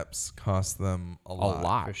missteps cost them a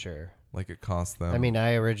lot. For sure. like it cost them. I mean,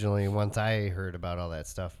 I originally, once I heard about all that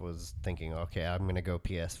stuff, was thinking, okay, I'm going to go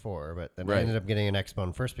PS4. But then I Right. ended up getting an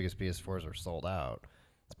Xbone first because PS4s were sold out.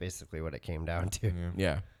 It's basically what it came down to. yeah.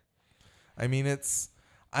 Yeah. I mean,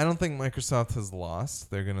 I don't think Microsoft has lost.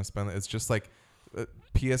 They're gonna spend. It's just like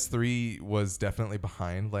PS3 was definitely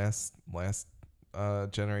behind last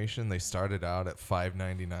generation. They started out at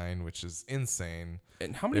 $599, which is insane.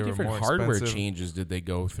 And how many They were different more hardware expensive. changes did they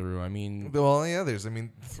go through? I mean, Well, yeah, there's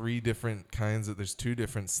 3 different kinds of. There's 2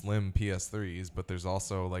 different slim PS3s, but there's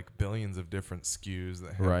also like billions of different SKUs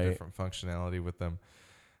that have Right. different functionality with them.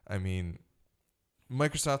 I mean,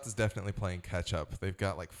 Microsoft is definitely playing catch up. They've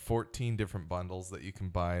got like 14 different bundles that you can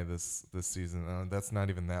buy this season. That's not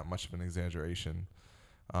even that much of an exaggeration.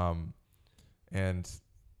 And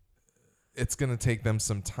it's going to take them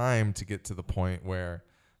some time to get to the point where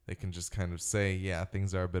they can just kind of say, yeah,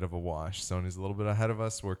 things are a bit of a wash. Sony's a little bit ahead of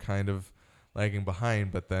us. We're kind of lagging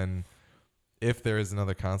behind. But then if there is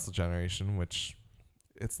another console generation, which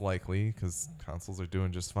it's likely because consoles are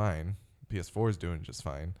doing just fine, PS4 is doing just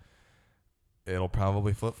fine, it'll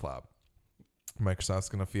probably flip-flop. Microsoft's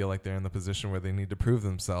going to feel like they're in the position where they need to prove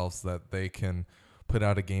themselves that they can put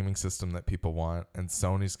out a gaming system that people want, and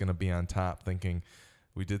Sony's going to be on top thinking,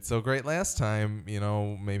 we did so great last time,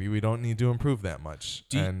 maybe we don't need to improve that much.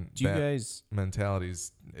 do you that guys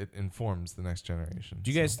mentalities, it informs the next generation.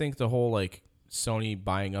 do you guys think the whole like Sony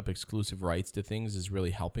buying up exclusive rights to things is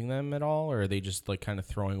really helping them at all, or are they just like kind of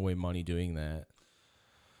throwing away money doing that?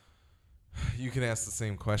 You can ask the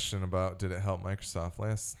same question about did it help Microsoft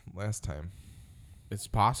last time? It's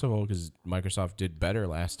possible because Microsoft did better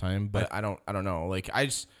last time, but I don't know. Like I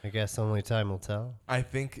guess only time will tell. I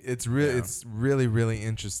think it's really Yeah. it's really really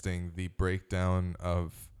interesting, the breakdown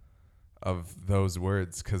of those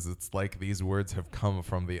words, because it's like these words have come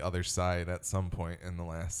from the other side at some point in the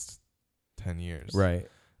last 10 years. right.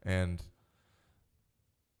 And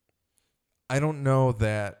I don't know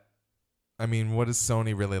that. I mean, what has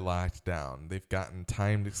Sony really locked down? They've gotten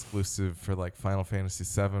timed exclusive for like Final Fantasy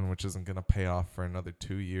VII, which isn't going to pay off for another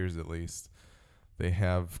 2 years at least. They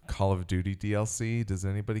have Call of Duty DLC. Does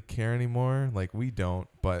anybody care anymore? Like, we don't,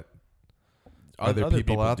 but are there Other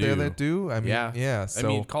people out there do. that do? I mean, yeah. So, I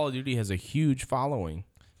mean, Call of Duty has a huge following.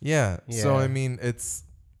 yeah. So, Yeah. I mean,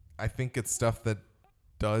 I think it's stuff that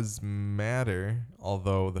does matter,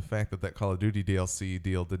 although the fact that Call of Duty DLC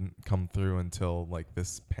deal didn't come through until like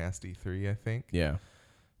this past E3, I think. Yeah.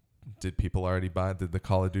 Did the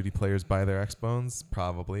Call of Duty players buy their Xbones?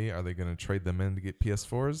 Probably. Are they going to trade them in to get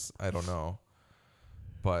PS4s? I don't know.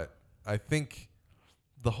 But I think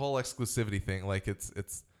the whole exclusivity thing, like it's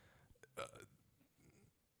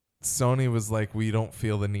Sony was like, we don't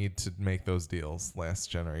feel the need to make those deals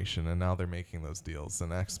last generation, and now they're making those deals.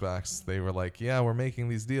 And Xbox, they were like, yeah, we're making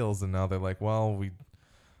these deals, and now they're like, well,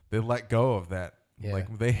 they let go of that. Yeah.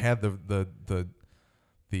 Like they had the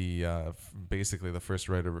basically the first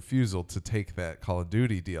right of refusal to take that Call of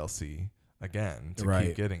Duty DLC again to Right.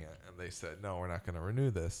 keep getting it, and they said, no, we're not going to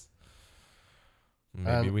renew this.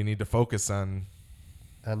 Maybe Um, we need to focus on.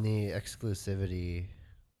 On the exclusivity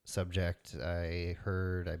subject, I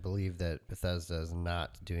believe that Bethesda is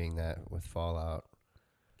not doing that with Fallout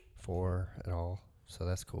 4 at all. So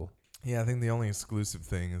that's cool. Yeah, I think the only exclusive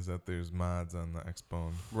thing is that there's mods on the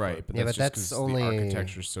Xbone. Right. But Yeah, that's but just that's 'cause only- the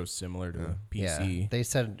architecture is so similar to Yeah. PC. Yeah, they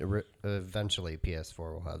said eventually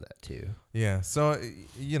PS4 will have that too. Yeah, so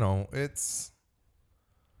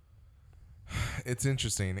it's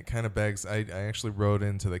interesting. It kind of begs. I actually wrote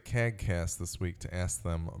into the CAGcast this week to ask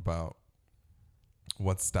them about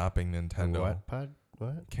what's stopping Nintendo.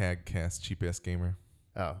 What? CAGcast, cheap ass gamer.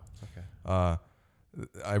 Oh, okay.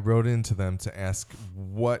 I wrote into them to ask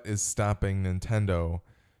what is stopping Nintendo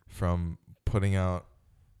from putting out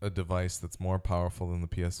a device that's more powerful than the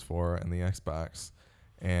PS4 and the Xbox.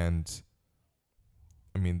 And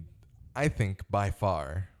I mean, I think by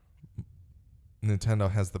far Nintendo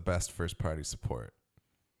has the best first party support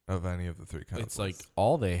of any of the 3 consoles. It's like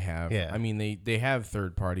all they have. Yeah. I mean, they have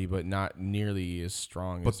third party, but not nearly as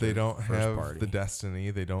strong. but as they their don't first have party. the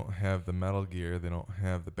Destiny, they don't have the Metal Gear, they don't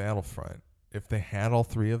have the Battlefront. If they had all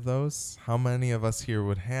 3 of those, how many of us here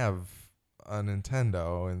would have a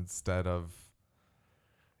Nintendo instead of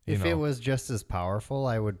If it was just as powerful,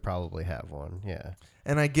 I would probably have one. Yeah.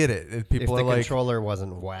 And I get it. People if are the like, controller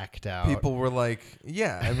wasn't whacked out. people were like,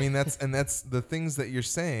 yeah. I mean, that's the things that you're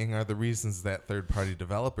saying are the reasons that third-party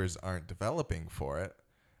developers aren't developing for it.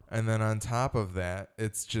 And then on top of that,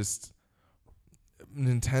 it's just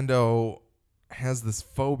Nintendo has this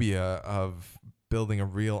phobia of building a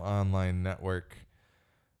real online network.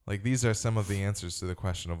 Like, these are some of the answers to the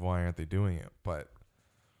question of why aren't they doing it. But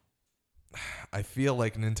I feel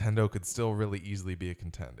like Nintendo could still really easily be a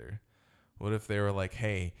contender. What if they were like,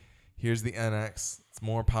 hey, here's the NX. It's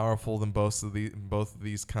more powerful than both of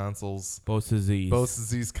these consoles. Both of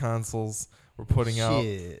these consoles. We're putting out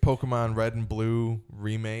Shit. Pokemon Red and Blue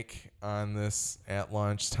remake on this at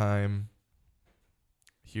launch time.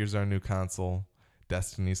 Here's our new console.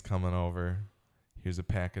 Destiny's coming over. Here's a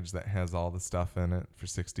package that has all the stuff in it for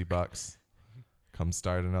 $60. Come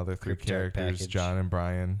start another 3 Cryptarch characters, package. John and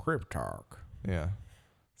Brian. Cryptarch. Yeah.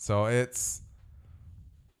 So it's,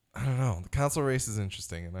 I don't know. The console race is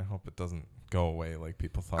interesting, and I hope it doesn't go away like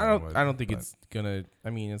people thought it would. I don't think but it's gonna. I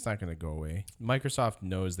mean, it's not gonna go away. Microsoft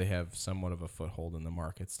knows they have somewhat of a foothold in the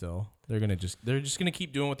market still. They're just gonna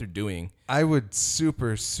keep doing what they're doing. I would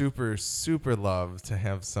super, super, super love to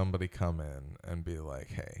have somebody come in and be like,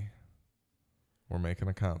 hey, we're making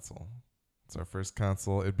a console. It's our first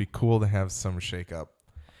console. It'd be cool to have some shakeup.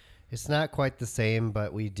 It's not quite the same,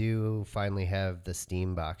 but we do finally have the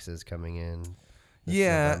Steam boxes coming in this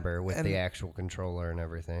November with and the actual controller and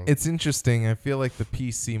everything. it's interesting. I feel like the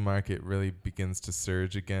PC market really begins to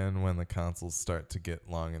surge again when the consoles start to get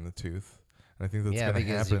long in the tooth. And I think that's going to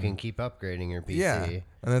because happen. you can keep upgrading your PC. Yeah, and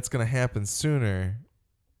that's going to happen sooner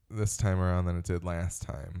this time around than it did last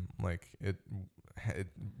time. Like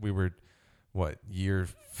we were, year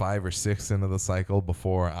 5 or 6 into the cycle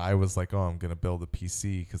before I was like, oh, I'm going to build a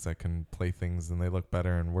PC because I can play things and they look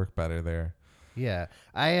better and work better there. Yeah,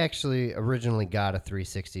 I actually originally got a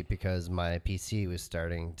 360 because my PC was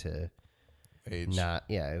starting to Age.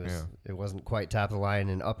 it wasn't quite top of the line,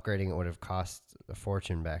 and upgrading it would have cost a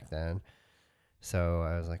fortune back then. So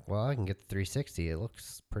I was like, well, I can get the 360. It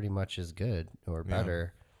looks pretty much as good or Yeah.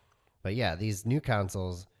 better. But yeah, these new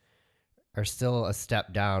consoles are still a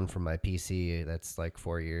step down from my PC that's like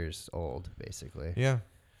 4 years old, basically. Yeah.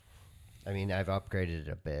 I mean, I've upgraded it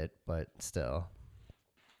a bit, but still.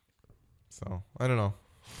 So I don't know.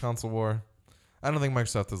 Console war. I don't think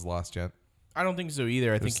Microsoft has lost yet. I don't think so either.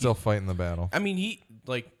 I They're think still fighting the battle. I mean,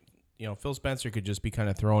 Phil Spencer could just be kind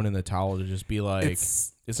of thrown in the towel to just be like,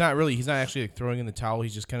 It's- it's not really. He's not actually like throwing in the towel.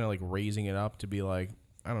 He's just kind of like raising it up to be like,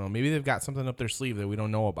 I don't know. Maybe they've got something up their sleeve that we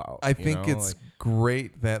don't know about. I think it's like,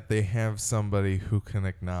 great that they have somebody who can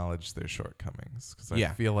acknowledge their shortcomings because I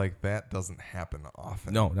Yeah. feel like that doesn't happen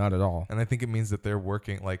often. no, not at all. And I think it means that they're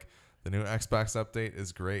working like the new Xbox update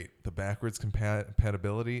is great. The backwards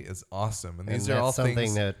compatibility is awesome. And these And are all that's something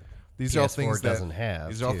things that these are all PS4 things that doesn't have.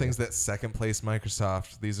 these are all too. things that second place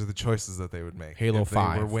Microsoft. These are the choices that they would make. Halo if they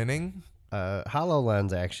 5. were winning.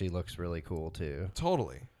 HoloLens actually looks really cool too.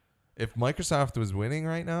 Totally. If Microsoft was winning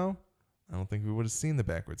right now, I don't think we would have seen the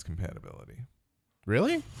backwards compatibility.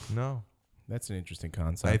 Really? No. That's an interesting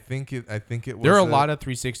concept. I think it was There are a lot of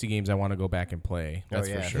 360 games I want to go back and play. That's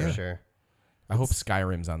oh, yeah, for sure. For sure. I hope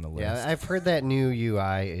Skyrim's on the list. Yeah, I've heard that new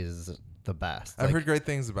UI is the best. I've heard great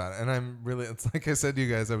things about it, and I'm really. It's like I said to you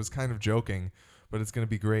guys, I was kind of joking, but it's going to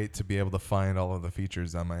be great to be able to find all of the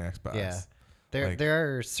features on my Xbox. Yeah,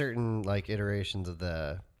 there are certain like iterations of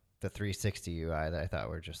the 360 UI that I thought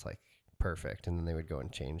were just like perfect, and then they would go and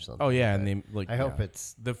change something. Oh yeah, but and they like. I hope yeah.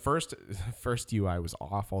 it's the first UI was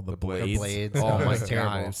awful. The blades. blades. The blades, Oh that my was god,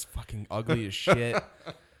 terrible. it's fucking ugly as shit.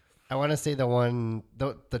 I want to say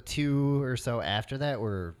the 2 or so after that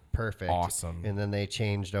were perfect. Awesome. And then they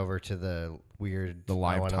changed over to the weird The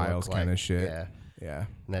live I wanna look tiles kinda like- shit. Yeah, Yeah,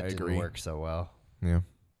 and that I didn't agree. work so well. Yeah.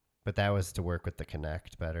 But that was to work with the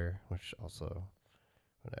Kinect better, which also,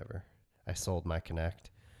 whatever. I sold my Kinect.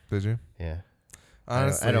 Did you? Yeah.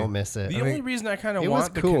 Honestly, I don't miss it. The only reason I kind of it was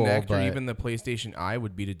want the cool, Kinect or but- even the PlayStation Eye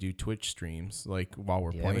would be to do Twitch streams, like while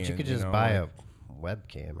we're Yeah, playing. but you could just know, buy like- a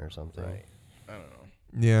webcam or something. Right. I don't know.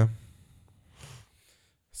 Yeah.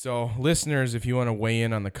 So, listeners, if you want to weigh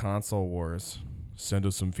in on the console wars, send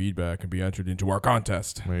us some feedback and be entered into our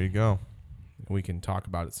contest. There you go. We can talk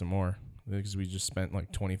about it some more because we just spent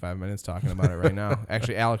like 25 minutes talking about it right now.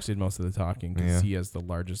 Actually, Alex did most of the talking because Yeah. he has the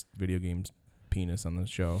largest video games penis on the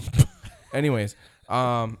show. Anyways,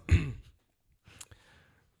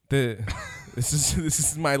 this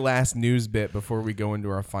is my last news bit before we go into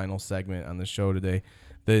our final segment on the show today.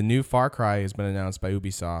 The new Far Cry has been announced by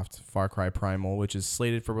Ubisoft, Far Cry Primal, which is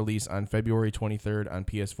slated for release on February 23rd on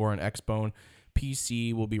PS4 and Xbone.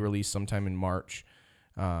 PC will be released sometime in March.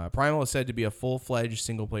 Primal is said to be a full-fledged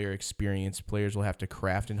single-player experience. Players will have to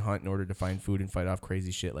craft and hunt in order to find food and fight off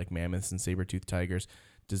crazy shit like mammoths and saber-toothed tigers.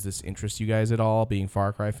 Does this interest you guys at all, being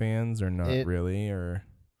Far Cry fans, or not really? Or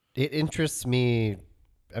It interests me.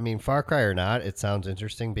 I mean, Far Cry or not, it sounds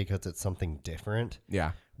interesting because it's something different.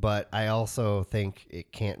 yeah, But I also think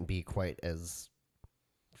it can't be quite as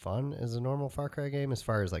fun as a normal Far Cry game as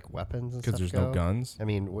far as like weapons and stuff because there's go. no guns. I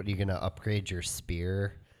mean, what are you gonna upgrade your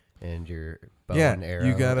spear and your bow Yeah, and arrow.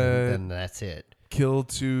 you gotta- and then that's it. Kill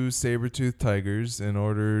 2 saber-toothed tigers in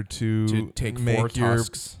order to take make 4 your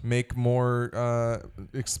tusks. make more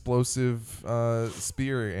explosive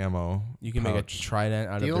spear ammo. You can make a pouch. trident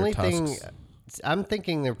out The of only their thing tusks. I'm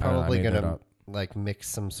thinking they're I don't know, I probably made that gonna up. like mix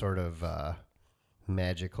some sort of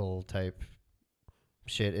magical type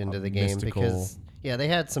shit into the game mystical- because they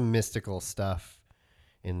had some mystical stuff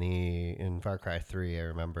in Far Cry 3. I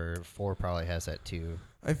remember 4 probably has that too.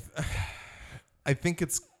 I think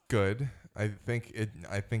it's good. I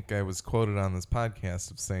think I was quoted on this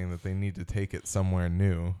podcast of saying that they need to take it somewhere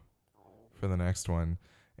new for the next one,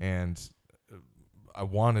 and I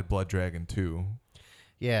wanted Blood Dragon 2.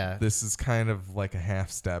 Yeah, This is kind of like a half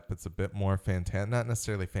step. It's a bit more not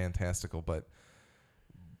necessarily fantastical, but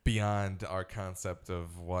beyond our concept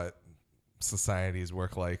of what societies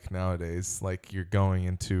work like nowadays. Like you're going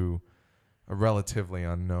into a relatively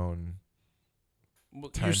unknown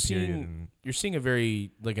time period. You're seeing a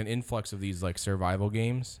very like an influx of these like survival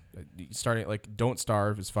games. Starting like Don't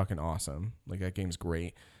Starve is fucking awesome. Like that game's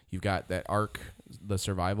great. You've got that Ark, the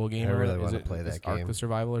survival game. I really is want to it- play is that Ark game. the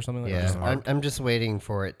survival or something like that. yeah. Just Ark? I'm just waiting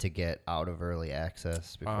for it to get out of early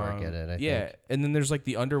access before I get it. I think. And then there's like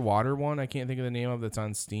the underwater one. I can't think of the name of that's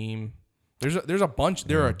on Steam. There's a bunch.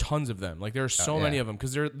 There are tons of them. Like there are so many of them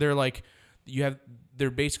because they're like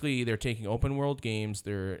they're taking open world games.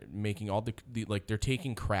 They're making all the like they're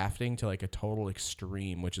taking crafting to like a total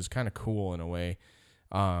extreme, which is kind of cool in a way.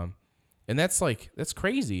 And that's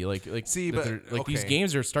crazy. Like See, that but they're- like these okay.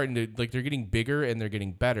 games are starting to like they're getting bigger and they're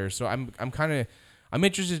getting better. So I'm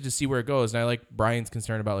interested to see where it goes. And I like Brian's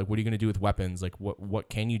concern about like what are you going to do with weapons? Like what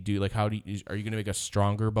can you do? Like are you going to make a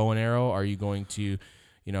stronger bow and arrow? Are you going to,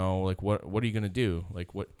 like what are you going to do?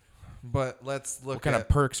 Like what But let's look what kind at of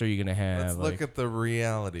perks are you going to have? let's look at the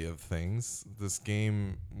reality of things. This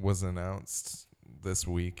game was announced this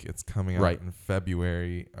week. It's coming out Right. in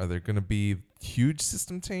February. Are there going to be huge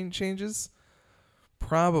system changes?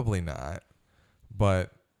 Probably not.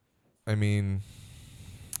 But I mean,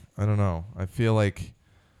 I don't know. I feel like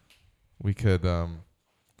we could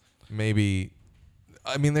maybe.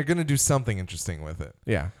 I mean, they're going to do something interesting with it.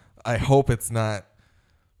 yeah. I hope it's not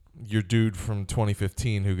your dude from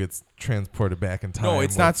 2015 who gets transported back in time. No,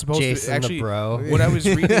 it's with- not supposed Jason to actually. the bro. What I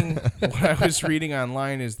was reading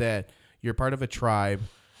online is that you're part of a tribe,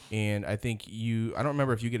 and I think I don't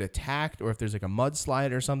remember if you get attacked or if there's like a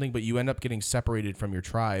mudslide or something, but you end up getting separated from your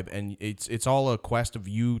tribe, and it's all a quest of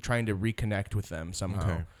you trying to reconnect with them somehow.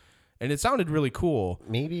 Okay. And it sounded really cool.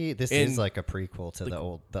 Maybe this And- is like a prequel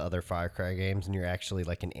to the other Far Cry games, and you're actually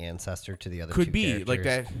like an ancestor to the other. Could two be like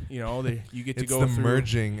characters. that. You get to It's go the through.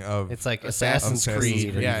 merging of It's like Assassin's Assassin's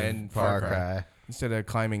Creed. Creed, Yeah, and Far Far Cry. Instead of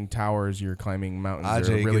climbing towers, you're climbing mountains.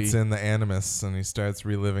 Ajay really, gets in the Animus and he starts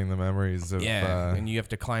reliving the memories of and you have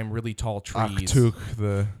to climb really tall trees.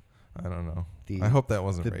 Aktuk, I don't know. The- I hope that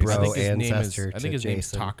wasn't the racist. bro I think his name is. ancestor I think to his name's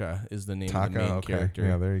Jason. Taka. Is the name of the Taka, main okay. character.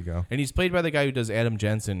 Yeah, there you go. And he's played by the guy who does Adam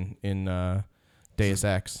Jensen in Deus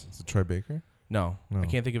Ex. Is it Troy Baker? No, No. I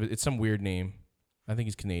can't think of it. It's some weird name. I think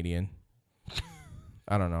he's Canadian.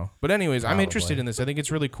 I don't know. But anyways, I'm interested Probably. in this. I think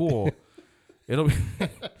it's really cool. It'll be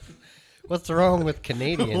What's wrong with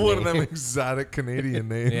Canadian? One of them names? exotic Canadian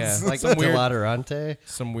names. Yeah. like some weird- Deladorante.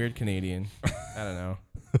 some weird Canadian. I don't know.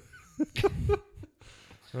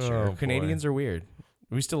 Oh, boy. Canadians are weird.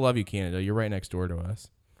 We still love you, Canada. You're right next door to us.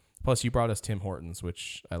 Plus, you brought us Tim Hortons,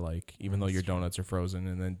 which I like, even though your donuts are frozen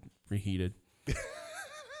and then reheated.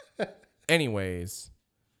 Anyways,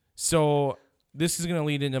 so this is going to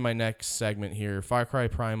lead into my next segment here. Far Cry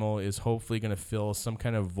Primal is hopefully going to fill some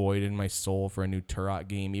kind of void in my soul for a new Turok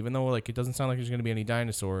game, even though like it doesn't sound like there's going to be any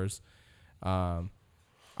dinosaurs.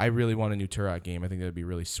 I really want a new Turok game. I think that'd be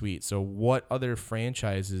really sweet. So what other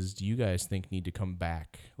franchises do you guys think need to come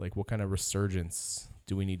back? Like what kind of resurgence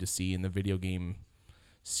do we need to see in the video game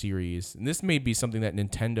series? And this may be something that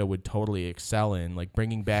Nintendo would totally excel in, like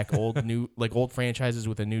bringing back old franchises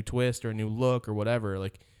with a new twist or a new look or whatever.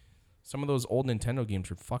 Like some of those old Nintendo games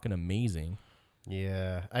are fucking amazing.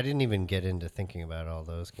 Yeah, I didn't even get into thinking about all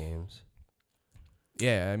those games.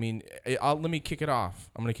 Yeah, I mean, let me kick it off.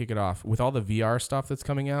 I'm going to kick it off. With all the VR stuff that's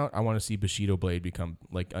coming out, I want to see Bushido Blade become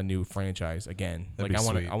like a new franchise again. That'd Like be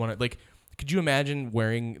sweet. I want to like could you imagine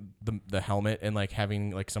wearing the helmet and like having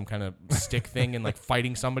like some kind of stick thing and like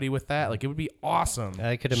fighting somebody with that? Like it would be awesome.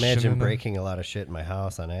 I could imagine Shouldn't I- breaking a lot of shit in my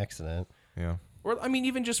house on accident. Yeah. Or I mean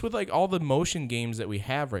even just with like all the motion games that we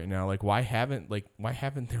have right now, like why haven't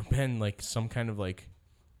there been like some kind of like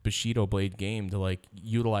Bushido Blade game to like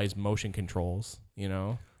utilize motion controls, you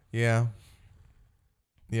know? Yeah.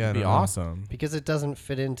 Yeah. It'd be awesome. Because it doesn't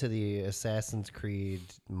fit into the Assassin's Creed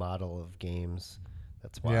model of games.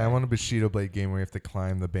 That's why. Yeah, I want a Bushido Blade game where you have to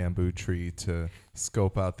climb the bamboo tree to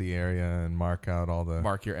scope out the area and mark out all the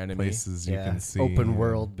Mark your enemy. places you can see. Open and-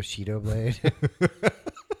 world Bushido Blade.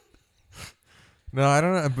 No, I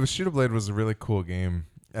don't know. Bushido Blade was a really cool game.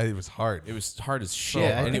 It was hard. It was hard as shit,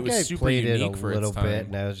 Yeah, I and it think was I super played it unique a for little its time. bit,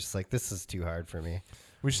 and I was just like, this is too hard for me.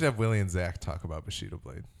 We should have Willie and Zach talk about Bushido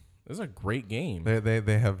Blade. This is a great game.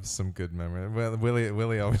 They have some good memory. Well,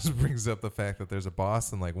 Willie always brings up the fact that there's a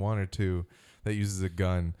boss in like 1 or 2 that uses a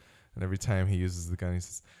gun, and every time he uses the gun, he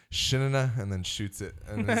says "Shinana" and then shoots it.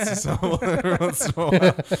 And it's just so every once in a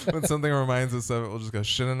while, when something reminds us of it, we'll just go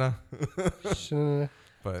 "Shinana."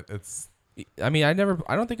 But it's I mean, I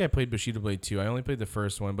don't think I played Bushido Blade 2. I only played the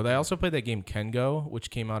first one, but I also played that game Kengo, which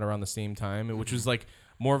came out around the same time, which was like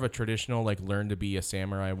more of a traditional, like learn to be a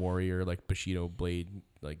samurai warrior, like Bushido Blade,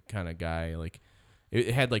 like kind of guy. Like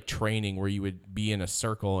it had like training where you would be in a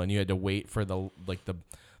circle and you had to wait for the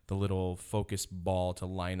little focus ball to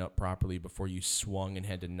line up properly before you swung and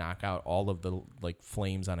had to knock out all of the like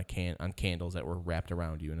flames on on candles that were wrapped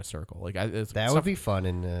around you in a circle. Like That would be fun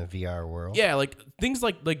in a VR world. yeah, like things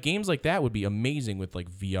like games like that would be amazing with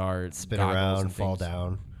like VR Spin goggles around, and fall things.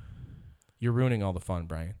 down. You're ruining all the fun,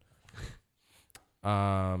 Brian.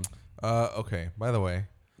 okay. By the way,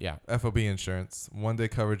 Yeah. FOB insurance. 1 day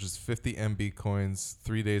coverage is 50 MB coins.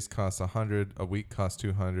 3 days costs 100. A week costs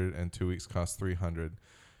 200, and 2 weeks costs 300.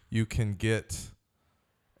 You can get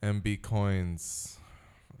MB coins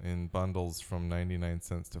in bundles from 99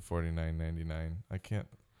 cents to $49.99. I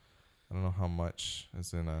don't know how much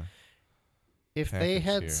is in a. If they package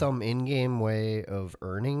had here. some in-game way of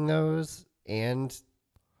earning those, and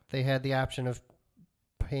they had the option of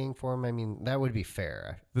paying for them, I mean, that would be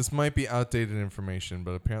fair. This might be outdated information,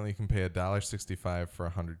 but apparently you can pay $1.65 for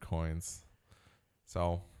 100 coins.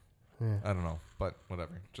 So Yeah. I don't know, but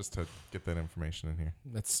whatever. Just to get that information in here.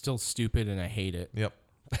 That's still stupid and I hate it. Yep.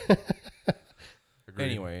 Agreed.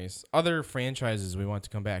 Anyways, other franchises we want to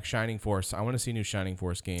come back. Shining Force. I want to see a new Shining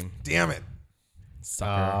Force game. Damn it.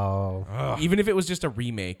 Sucker. Oh, Ugh. Even if it was just a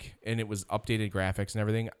remake and it was updated graphics and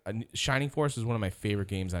everything, Shining Force is one of my favorite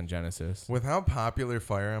games on Genesis. With how popular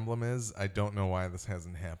Fire Emblem is, I don't know why this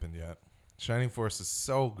hasn't happened yet. Shining Force is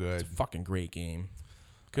so good. It's a fucking great game.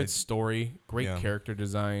 Good I- story, great yeah. character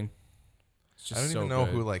design. It's just I don't so even know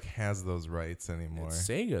good. who like has those rights anymore. It's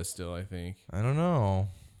Sega still, I think. I don't know.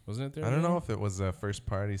 Wasn't it there? I don't know if it was a first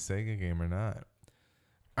party Sega game or not.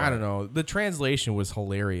 I don't know. The translation was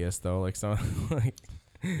hilarious though. Like some like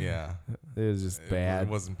Yeah. it was just bad. It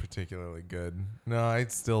wasn't particularly good. No, I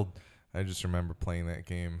just remember playing that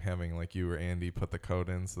game, having like you or Andy put the code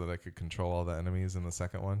in so that I could control all the enemies in the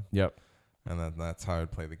second one. Yep. And that's how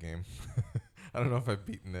I'd play the game. I don't know if I've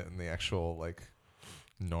beaten it in the actual like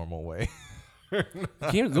normal way.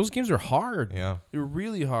 Those games are hard. Yeah. They were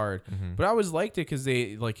really hard. Mhm. But I always liked it because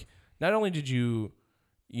they like not only did you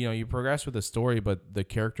progress with the story, but the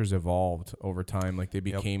characters evolved over time. Like they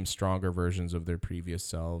became stronger versions of their previous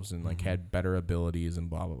selves and like had better abilities and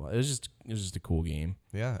blah blah blah. It was just a cool game.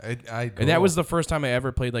 Yeah. And that was the first time I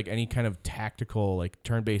ever played like any kind of tactical, like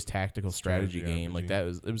turn-based tactical strategy Strategy game. Like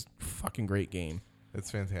RPG. it was a fucking great game. It's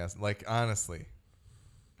fantastic. Like honestly,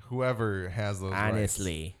 whoever has those rights.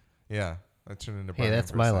 Honestly. Yeah. I turned into hey, Brian that's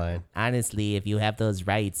for a my second. line. Honestly, if you have those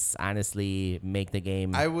rights, honestly, make the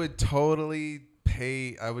game. I would totally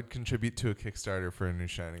I would contribute to a Kickstarter for a new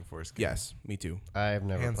Shining Force game. Yes, me too. I've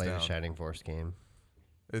never Hands played down. a Shining Force game,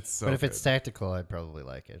 It's so but if good. it's tactical, I'd probably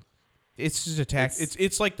like it. It's just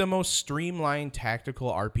it's like the most streamlined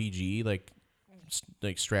tactical RPG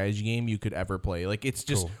like strategy game you could ever play. Like it's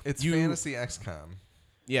just Cool. It's you- fantasy XCOM.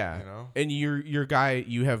 Yeah. You know? And your guy,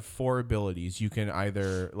 you have 4 abilities. You can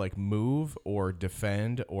either like move or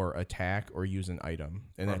defend or attack or use an item.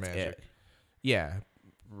 And Or that's magic. it. Yeah.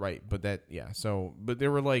 Right. But but they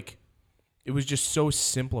were like, it was just so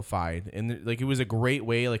simplified. And like, it was a great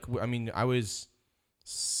way. Like, I mean, I was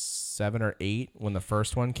 7 or 8 when the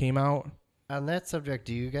first one came out. On that subject,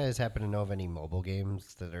 do you guys happen to know of any mobile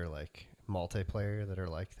games that are like multiplayer that are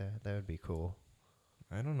like that? That would be cool.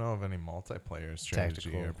 I don't know of any multiplayer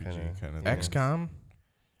strategy Tactical RPG kind of yeah. thing. XCOM.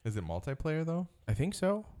 Is it multiplayer though? I think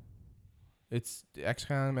so. It's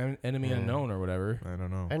XCOM Enemy Yeah. Unknown or whatever. I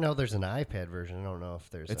don't know. I know there's an iPad version. I don't know if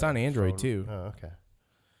there's. It's a on Android, phone- too. Oh, okay.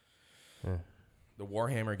 Yeah. The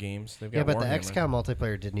Warhammer games. They've got Yeah, but the Warhammer. XCOM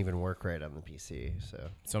multiplayer didn't even work right on the PC, so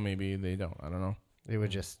So maybe they don't. I don't know. it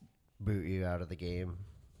would just boot you out of the game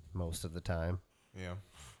most of the time. Yeah.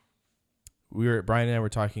 Brian and I were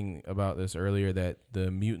talking about this earlier that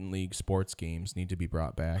the Mutant League sports games need to be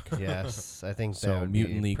brought back. Yes, I think that So would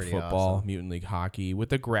Mutant be League pretty football, awesome. Mutant League hockey, with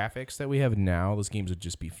the graphics that we have now, those games would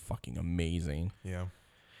just be fucking amazing. Yeah.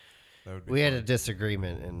 That would be We had a fun.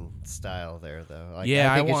 disagreement in style there, though. Like,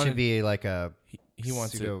 Yeah, I think I it wanted- should be like a He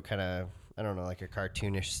wants pseudo it. kind of, I don't know, like a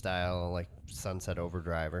cartoonish style, like Sunset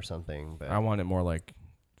Overdrive or something, but I want it more like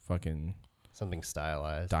fucking something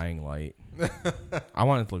stylized. Dying Light. I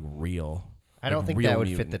want it to look real. I don't like think real that would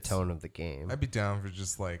fit the mutants. tone of the game. I'd be down for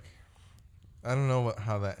just like, I don't know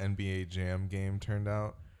how that NBA Jam game turned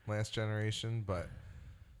out last generation, but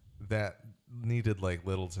that needed like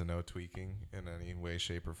little to no tweaking in any way,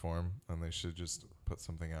 shape, or form, and they should just put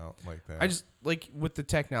something out like that. I just like with the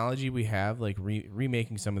technology we have, like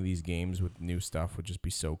remaking some of these games with new stuff would just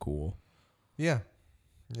be so cool. yeah.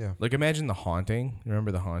 Like imagine The Haunting.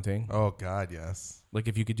 Remember The Haunting? Oh God, yes. Like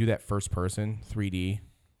if you could do that first person 3D,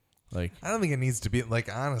 like I don't think it needs to be like,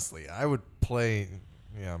 honestly, I would play.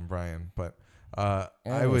 Yeah, I'm Brian, but I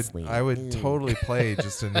would Honestly. totally play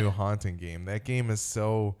just a new Haunting game. That game is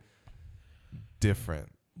so different.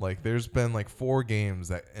 Like there's been like 4 games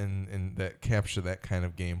that in that capture that kind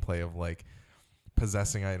of gameplay of like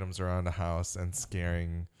possessing items around a house and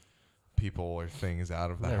scaring people or things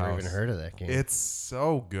out of the Never house. even heard of that game. It's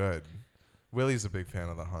so good. Willie's a big fan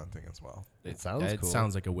of The Haunting as well. It sounds cool.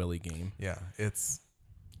 sounds like a Willy game. Yeah, it's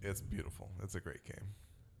beautiful. It's a great game.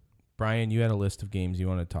 Brian, you had a list of games you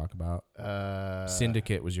wanted to talk about. Syndicate.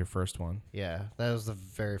 Syndicate was your first one. Yeah, that was the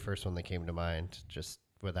very first one that came to mind, just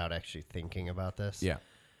without actually thinking about this. Yeah.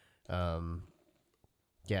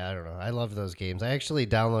 Yeah, I don't know. I love those games. I actually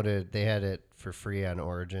downloaded. They had it for free on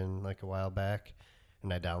Origin like a while back,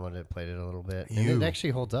 and I downloaded it, played it a little bit, and You- it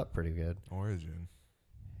actually holds up pretty good. Origin.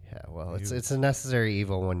 Yeah, well, You- it's a necessary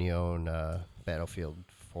evil when you own Battlefield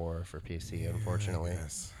 4 for PC, unfortunately,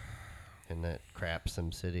 Yes. and that crap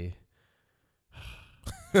SimCity.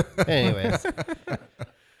 Anyways,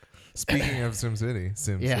 Speaking of SimCity,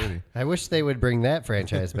 SimCity. yeah, I wish they would bring that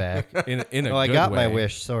franchise back. In a Well, I good got way. my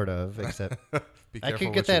wish, sort of, except Be I careful could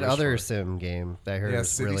what get you that wish other for. sim game that I heard Yeah,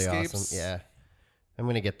 was really Cityscapes? awesome. Yeah, I'm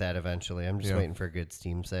gonna get that eventually. I'm just Yeah. waiting for a good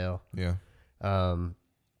Steam sale. Yeah.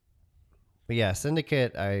 But yeah,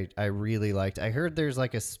 Syndicate, I really liked. I heard there's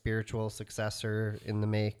like a spiritual successor in the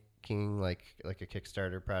making, like a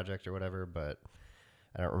Kickstarter project or whatever, but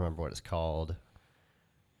I don't remember what it's called.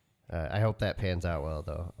 I hope that pans out well,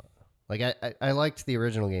 though. Like I liked the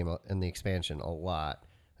original game and the expansion a lot.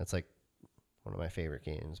 That's like one of my favorite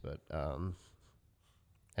games, but I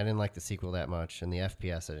didn't like the sequel that much, and the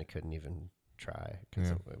FPS I couldn't even try because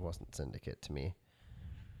Yeah. it wasn't Syndicate to me.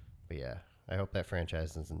 But yeah, I hope that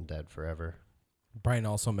franchise isn't dead forever. Brian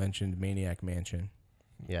also mentioned Maniac Mansion.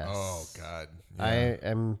 Yes. Oh God.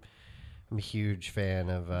 I'm a huge fan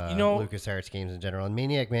of You know- LucasArts games in general, and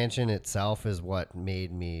Maniac Mansion itself is what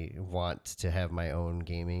made me want to have my own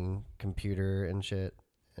gaming computer and shit.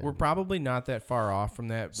 We're probably not that far off from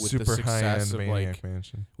that with Super the high end success of Maniac like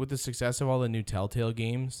Mansion. with the success of all the new Telltale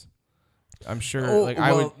games. I'm sure. Oh, like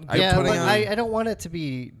I well, would. they're Yeah, putting but on- I don't want it to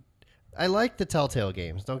be. I like the Telltale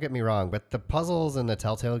games. Don't get me wrong, but the puzzles in the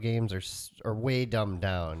Telltale games are way dumbed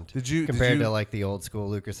down compared to like the old school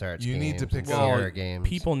LucasArts. You games need to pick and up- Sierra games.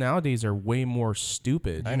 People nowadays are way more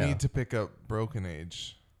stupid. I You know. need to pick up Broken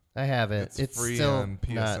Age. I have it. It's free still on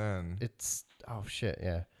not- PSN. It's shit.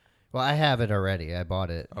 Yeah. Well, I have it already. I bought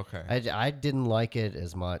it. Okay. I didn't like it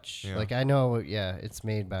as much. Yeah. Like I know, yeah, it's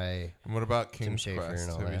made by. And what about Tim King's Schafer Quest?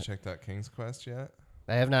 and all Have you that. checked out King's Quest yet?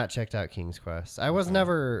 I have not checked out King's Quest. I was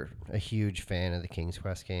never a huge fan of the King's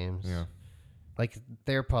Quest games. Yeah. Like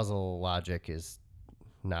their puzzle logic is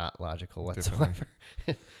not logical whatsoever.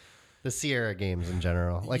 The Sierra games in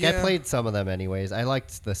general. Like I Yeah. played some of them anyways. I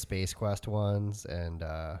liked the Space Quest ones, and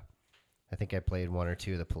I think I played one or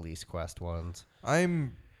two of the Police Quest ones.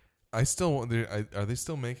 I still wonder, are they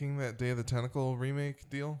still making that Day of the Tentacle remake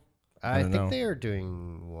deal? I don't think know. they are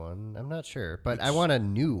doing one. I'm not sure, but I want a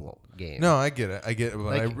new game. No, I get it. But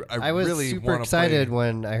Like, I was really super wanna excited play,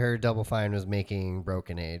 when I heard Double Fine was making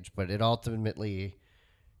Broken Age, but it ultimately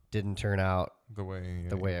didn't turn out the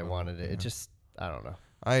way I wanted it. It just, I don't know.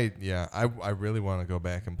 I really want to go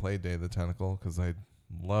back and play Day of the Tentacle because I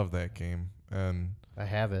love that game, and I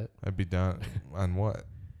have it. I'd be down on what?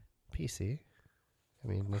 PC. I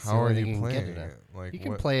mean, that's How the are only thing you can get playing it on. it? Like You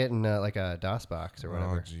can what? play it in like a DOS box or Oh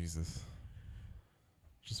whatever. Jesus!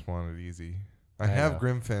 Just want it easy. I I have know.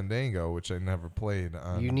 Grim Fandango, which I never played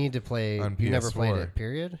on. You need to play. on You never played PS4. it,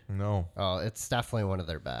 period? No. Oh, it's definitely one of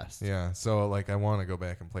their best. Yeah, so like I want to go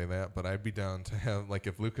back and play that, but I'd be down to have like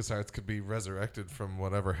if LucasArts could be resurrected from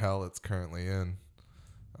whatever hell it's currently in,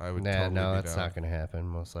 I would. Nah, totally no, be it's down. not going to happen,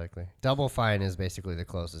 most likely. Double Fine is basically the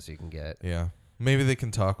closest you can get. Yeah, maybe they can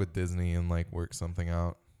talk with Disney and like work something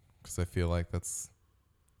out, because I feel like that's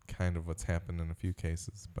kind of what's happened in a few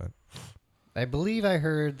cases. But I believe I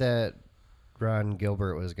heard that Ron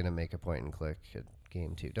Gilbert was going to make a point and click at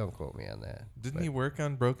game 2. Don't quote me on that. Didn't he work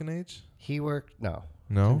on Broken Age? He worked. No.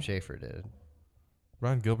 No? Tim Schafer did.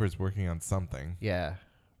 Ron Gilbert's working on something. Yeah.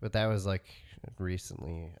 But that was like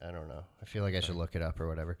recently. I don't know. I feel like I should look it up or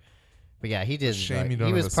whatever. But yeah, he did. Shame like, you don't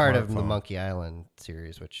he have was a part of the smartphone. Monkey Island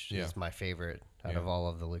series, which Yeah. is my favorite out Yeah. of all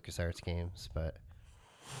of the LucasArts games. But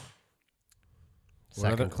What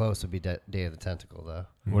second other- close would be Day of the Tentacle, though.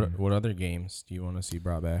 What other games do you want to see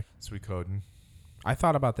brought back? Suikoden. I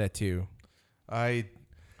thought about that too. I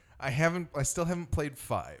still haven't played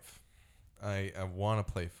 5. I want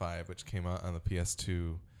to play 5, which came out on the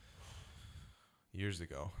PS2 years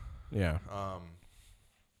ago. Yeah.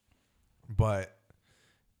 But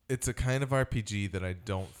it's a kind of RPG that I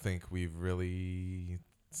don't think we've really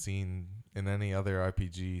seen in any other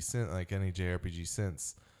RPG since, like any JRPG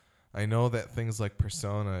since. I know that things like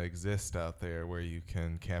Persona exist out there where you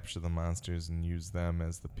can capture the monsters and use them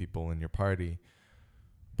as the people in your party.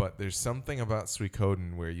 But there's something about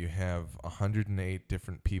Suikoden where you have 108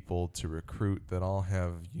 different people to recruit that all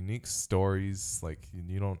have unique stories. Like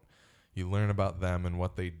you learn about them and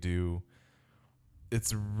what they do.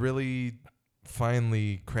 It's really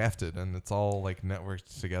finely crafted and it's all like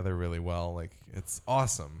networked together really well. Like it's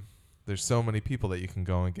awesome. There's so many people that you can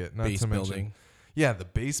go and get. Not Base to building. mention, yeah, the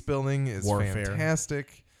base building is Warfare.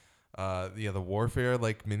 fantastic. The warfare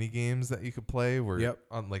like mini games that you could play were Yep.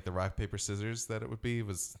 on like the rock paper scissors that it would be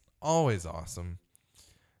was always awesome.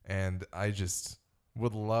 And I just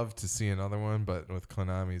would love to see another one, but with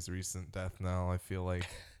Konami's recent death now, I feel like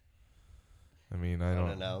I don't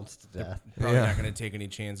Unannounced death. Probably Yeah. not going to take any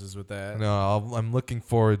chances with that. No, I'm looking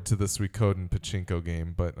forward to the Suikoden pachinko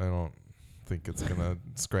game, but I don't think it's gonna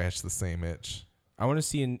scratch the same itch. I want to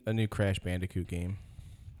see a new Crash Bandicoot game,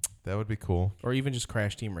 That would be cool. or even just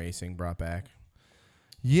Crash Team Racing brought back.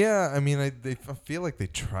 Yeah, I feel like they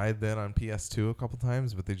tried that on PS2 a couple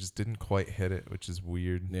times, but they just didn't quite hit it, which is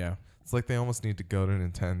weird. Yeah. It's like they almost need to go to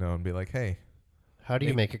Nintendo and be like, "Hey, How do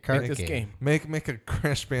you make a card this game? game. make a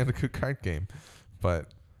Crash Bandicoot card game,"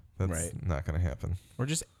 but that's Right. not gonna happen. Or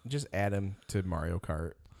just add them to Mario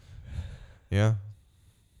Kart.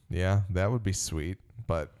 Yeah, that would be sweet,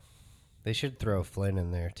 but They should throw Flynn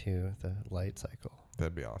in there too, the light cycle.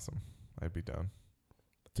 that'd be awesome. I'd be down.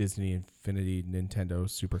 Disney Infinity Nintendo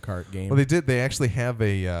Super Kart game. Well, they did. They actually have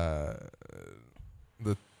the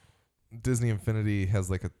Disney Infinity has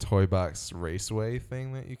like a toy box raceway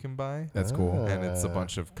thing that you can buy, That's cool. and it's a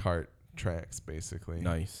bunch of kart tracks basically.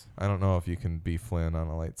 Nice. I don't know if you can be Flynn on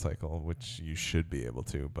a light cycle, which you should be able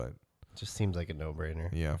to, but Just seems like a no-brainer.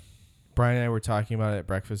 yeah. Brian and I were talking about it at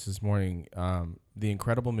breakfast this morning. The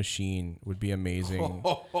Incredible Machine would be amazing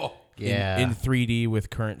Yeah. in 3D with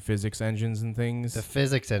current physics engines and things. The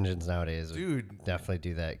physics engines nowadays would Dude, definitely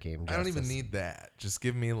do that game I don't even justice. need that. Just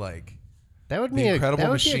give me like That would the be Incredible that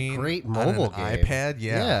would Machine be a great on mobile an game. iPad.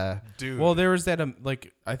 Yeah. Dude. Well, there was that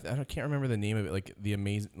I can't remember the name of it, like the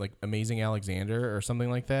Amazing Alexander or something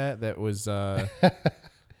like that. That was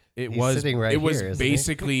it He's was sitting right it was here, isn't he?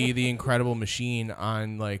 basically the Incredible Machine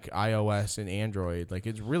on like iOS and Android. Like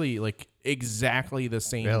it's really like exactly the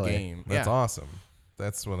same Really? game. That's yeah. awesome.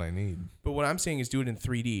 That's what I need. But what I'm saying is do it in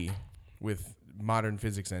 3D with modern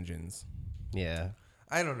physics engines. Yeah.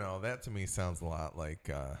 I don't know. That to me sounds a lot like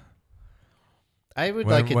I would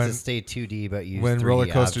When- like it when- to stay 2D, but use when 3D Roller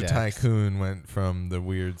Coaster objects. Tycoon went from the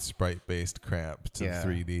weird sprite-based crap to Yeah.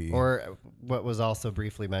 3D. Or what was also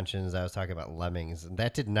briefly mentioned is I was talking about Lemmings, and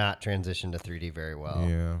that did not transition to 3D very well.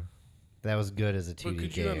 yeah. That was good as a But 2D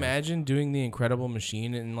could game. you imagine doing the Incredible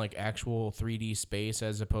Machine in like actual 3D space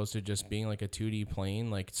as opposed to just being like a 2D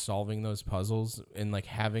plane, like solving those puzzles and like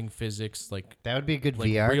having physics, like That would be a good like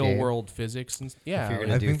VR real game. world physics and yeah. you're like-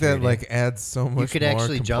 gonna I do think that 3D. like adds so much. You could more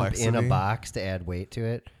actually jump in a complexity. box to add weight to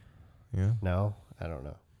it. Yeah. No, I don't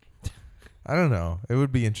know. I don't know. It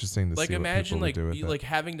would be interesting to like see imagine what like people would do you with it. like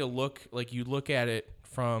having to look like you look at it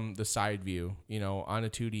from the side view, you know, on a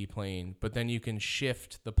 2D plane, but then you can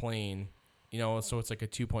shift the plane, you know, so it's like a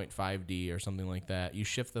 2.5D or something like that. You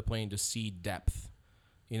shift the plane to see depth.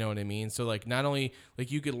 You know what I mean? So like not only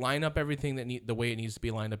like you could line up everything that the way it needs to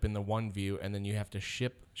be lined up in the one view, and then you have to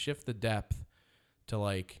shift the depth to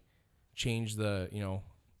like change the, you know,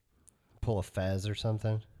 Pull a Fez or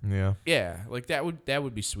something. Yeah. yeah, like that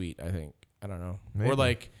would be sweet, I think. I don't know. Maybe. Or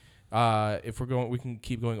like if we're going, we can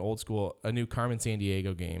keep going old school. A new Carmen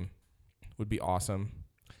Sandiego game would be awesome.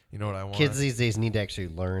 You know what I want? Kids these days need to actually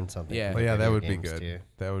learn something. Yeah. from Oh, yeah, that video would be games, good. too.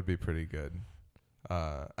 That would be pretty good.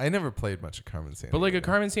 I never played much of Carmen Sandiego. But like a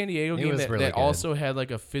Carmen Sandiego It game was that, really that good. also had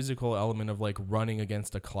like a physical element of like running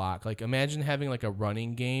against a clock. Like imagine having like a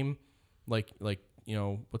running game, like you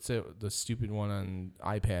know what's it, the stupid one on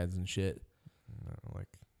iPads and shit. Like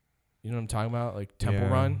You know what I'm talking about? Like Temple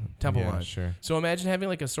Run. Temple yeah, Run. Sure. So imagine having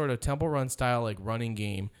like a sort of Temple Run style like running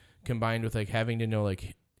game combined with like having to know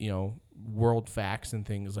like, world facts and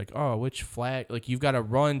things like, oh, which flag, like you've got to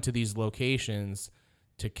run to these locations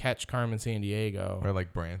to catch Carmen Sandiego. Or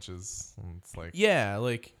like branches. And it's like Yeah,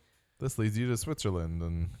 like this leads you to Switzerland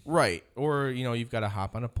and right. Or, you've got to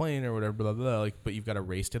hop on a plane or whatever, blah, blah, blah, like, but you've got to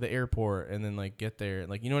race to the airport and then like get there.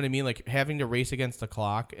 Like, you know what I mean? Like having to race against the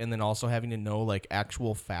clock and then also having to know like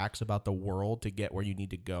actual facts about the world to get where you need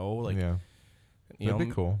to go. Like, yeah. That'd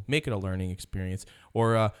be cool. Make it a learning experience.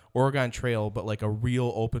 Or Oregon Trail, but like a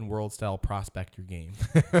real open world style prospector game.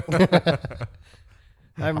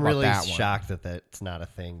 I'm about really that one? shocked that that's not a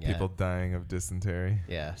thing yet. People dying of dysentery.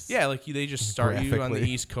 Yes. Yeah, like they just start you on the Graphically.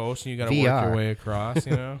 East Coast and you got to work VR. your way across,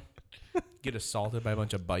 Get assaulted by a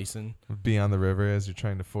bunch of bison. Be on the river as you're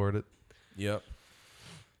trying to ford it. Yep.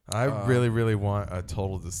 I really, really want a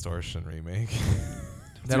Total Distortion remake.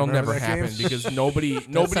 That'll remember never that game? happen because nobody That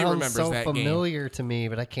sounds remembers so that game. familiar to me,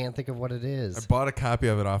 but I can't think of what it I is. bought a copy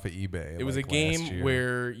of it off of eBay. It was a last game year.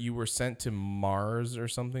 where you were sent to Mars or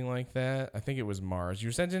something like that. I think it was Mars. You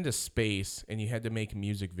were sent into space and you had to make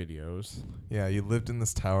music videos. Yeah, you lived in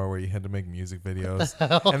this tower where you had to make music videos,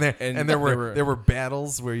 and And there were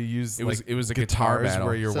battles where you used It was- like it was a guitar guitars battle.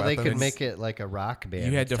 where your So weapons. they could make it like a rock band.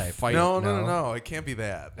 You had to type fight. thing. No, it can't be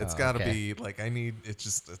that. It's Oh, got to okay. be like I need. It's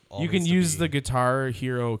just it all You can needs to use be- the Guitar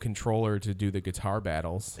Hero controller to do the guitar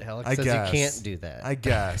battles. Alex I says guess. you can't do that. I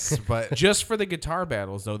guess, but Just for the guitar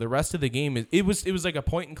battles though, the rest of the game it was like a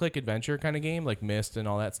point and click adventure kind of game, like Myst and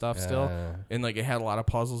all that stuff still. And like it had a lot of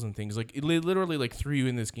puzzles and things. Like it literally like threw you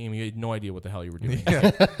in this game. You had no idea what the hell you were doing.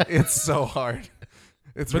 yeah, it's so hard.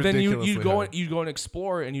 It's But then you ridiculously go hard. you go and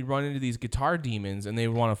explore and you'd run into these guitar demons and they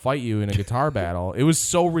would want to fight you in a guitar battle. It was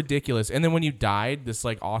so ridiculous. And then when you died, this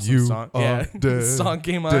like awesome You song, are dead, song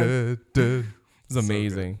came on. dead. It was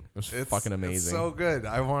amazing. It was It's fucking amazing. It's so good.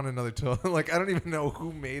 I want another total. Like I don't even know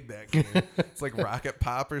who made that game. It's like Rocket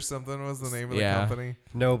Pop or something was the name of the Yeah. company.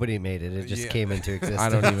 Nobody made it. It just Yeah. came into existence. I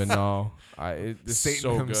don't even know. It's Satan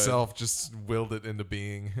so himself just willed it into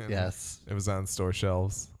being. and Yes. It was on store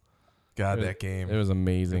shelves. God, Good. that game. It was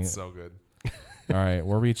amazing. It's so good. All right,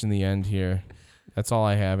 we're reaching the end here. That's all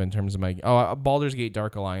I have in terms of my. Baldur's Gate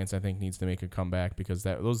Dark Alliance I think needs to make a comeback because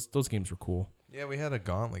those games were cool. Yeah, we had a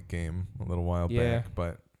Gauntlet game a little while Yeah. back,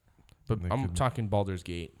 but But They I'm could- talking Baldur's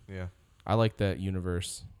Gate. yeah. I like that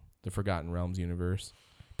universe, the Forgotten Realms universe.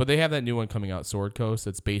 But they have that new one coming out, Sword Coast.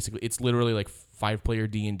 It's literally like 5-player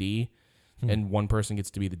D&D, and one person gets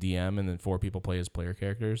to be the DM, and then 4 people play as player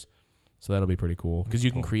characters. So that'll be pretty cool because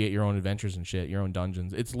you can create your own adventures and shit, your own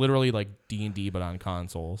dungeons. It's literally like D&D but on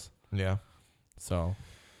consoles. Yeah. So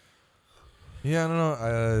Yeah, I don't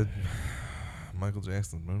know. Michael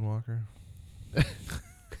Jackson's Moonwalker.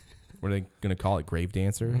 what are they gonna call it? Grave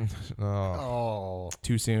Dancer? Oh, Oh.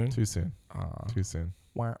 Too soon? too soon. Aw. Too soon.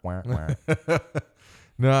 Wah, wah, wah.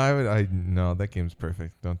 No, no, that game's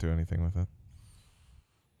perfect. Don't do anything with it.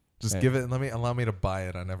 Just Hey. give it. Allow me to buy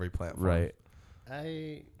it on every platform. Right.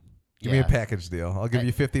 Give me a package deal. I'll give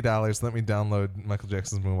you $50. Let me download Michael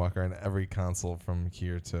Jackson's Moonwalker on every console from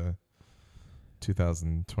here to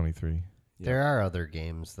 2023. There are other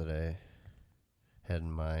games that I had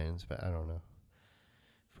in mind, but I don't know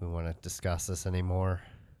if we want to discuss this anymore.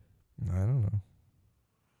 I don't know.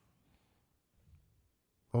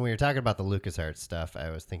 When we were talking about the LucasArts stuff, I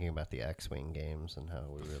was thinking about the X-Wing games and how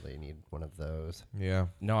we really need one of those. Yeah.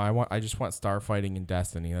 No, I just want starfighting and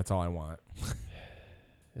Destiny. That's all I want.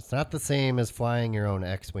 It's not the same as flying your own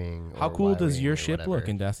X-Wing. How or cool does Y-Wing your or ship whatever. look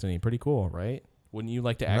in Destiny? Pretty cool, right? Wouldn't you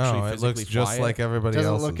like to actually No, it physically looks fly just like it? everybody Doesn't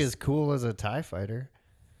else's. look as cool as a TIE fighter.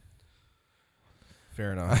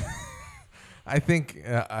 Fair enough. I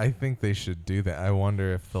think they should do that. I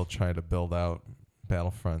wonder if they'll try to build out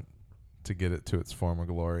Battlefront to get it to its former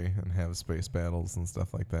glory and have space battles and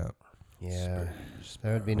stuff like that. Yeah,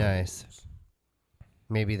 that would be nice.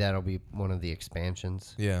 Maybe that'll be one of the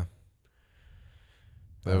expansions. Yeah.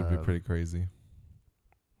 That would be Um, pretty crazy.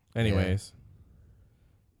 Anyways,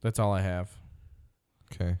 that's all I have.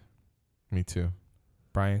 Okay. Me too.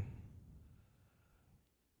 Brian?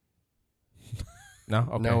 No?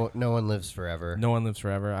 Okay. No one lives forever. No One Lives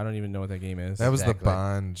Forever. I don't even know what that game is. That was the Exactly.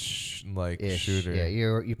 Bond Ish. shooter. Yeah,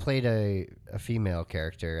 you played a female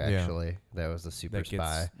character Yeah. actually. That was a super that gets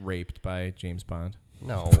spy. raped by James Bond.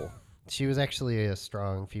 No, she was actually a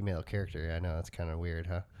strong female character. I know it's kind of weird,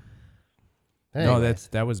 huh? No, Anyways,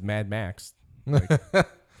 that was Mad Max. Like, the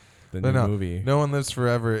new no, movie. No One Lives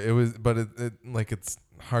Forever. It was, but it like it's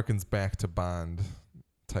harkens back to Bond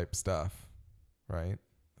type stuff, right?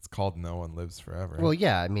 It's called No One Lives Forever. Well,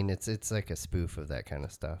 yeah, I mean it's like a spoof of that kind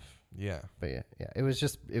of stuff. yeah. But yeah, it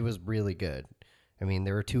was really good. I mean,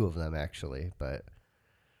 there were 2 of them actually, but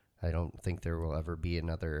I don't think there will ever be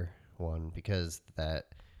another one because that,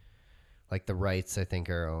 like, the rights I think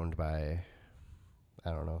are owned by, I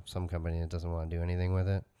don't know, some company that doesn't want to do anything with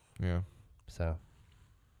it. Yeah. So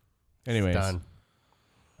Anyways, it's done.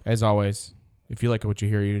 as always, if you like what you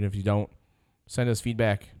hear, even if you don't, send us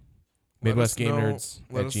feedback. MidwestGameNerds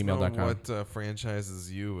Let at us know gmail.com. what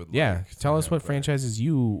franchises you would Yeah, like. tell to us have what back. franchises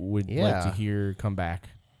you would like to Yeah. hear come back,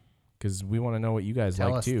 because we want to know what you guys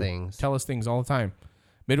Tell like us too. things. Tell us things all the time.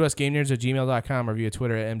 MidwestGameNerds at gmail.com or via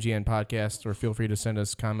Twitter at MGN Podcast, or feel free to send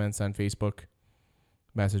us comments on Facebook,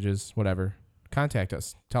 messages, whatever. Contact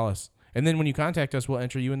us. Tell us. And then when you contact us, we'll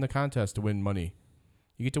enter you in the contest to win money.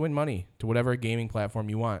 You get to win money to whatever gaming platform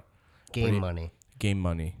you want. Game money. Game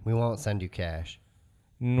money. We won't send you cash.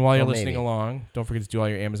 And while you're Well, listening maybe. along, don't forget to do all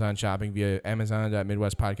your Amazon shopping via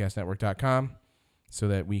amazon.midwestpodcastnetwork.com so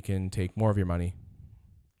that we can take more of your money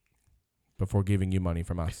before giving you money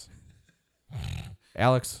from us.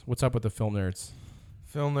 Alex, what's up with the film nerds?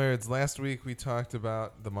 Film Nerds. Last week we talked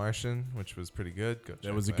about The Martian, which was pretty good. Go That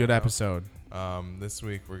check was a good out. episode. This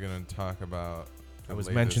week we're going to talk about I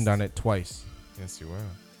was mentioned on it twice. Yes, you were.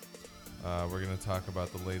 We're going to talk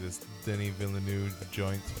about the latest Denis Villeneuve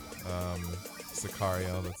joint,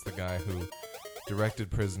 Sicario. That's the guy who directed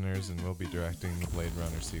Prisoners and will be directing the Blade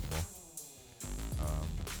Runner sequel.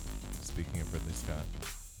 Speaking of Ridley Scott.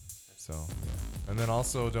 So, yeah. And then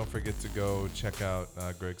also don't forget to go check out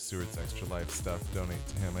Greg Stewart's Extra Life stuff. Donate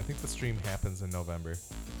to him. I think the stream happens in November.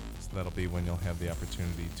 So that'll be when you'll have the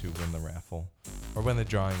opportunity to win the raffle. Or when the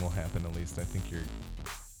drawing will happen, at least. I think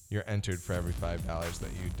you're entered for every $5 that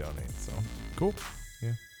you donate. So Cool.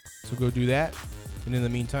 Yeah. So go do that. And in the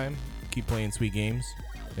meantime, keep playing sweet games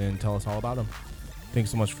and tell us all about them. Thanks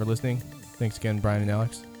so much for listening. Thanks again, Brian and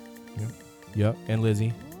Alex. Yep. And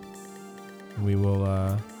Lizzie. And we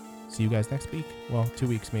will see you guys next week. Well, 2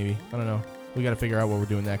 weeks maybe. I don't know. We got to figure out what we're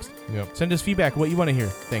doing next. Yep. Send us feedback, what you want to hear.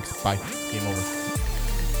 Thanks. Bye. Game over.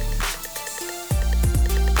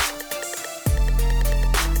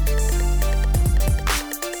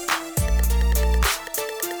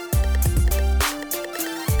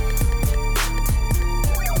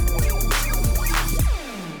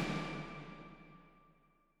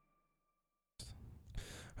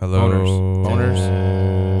 Hello. Boners.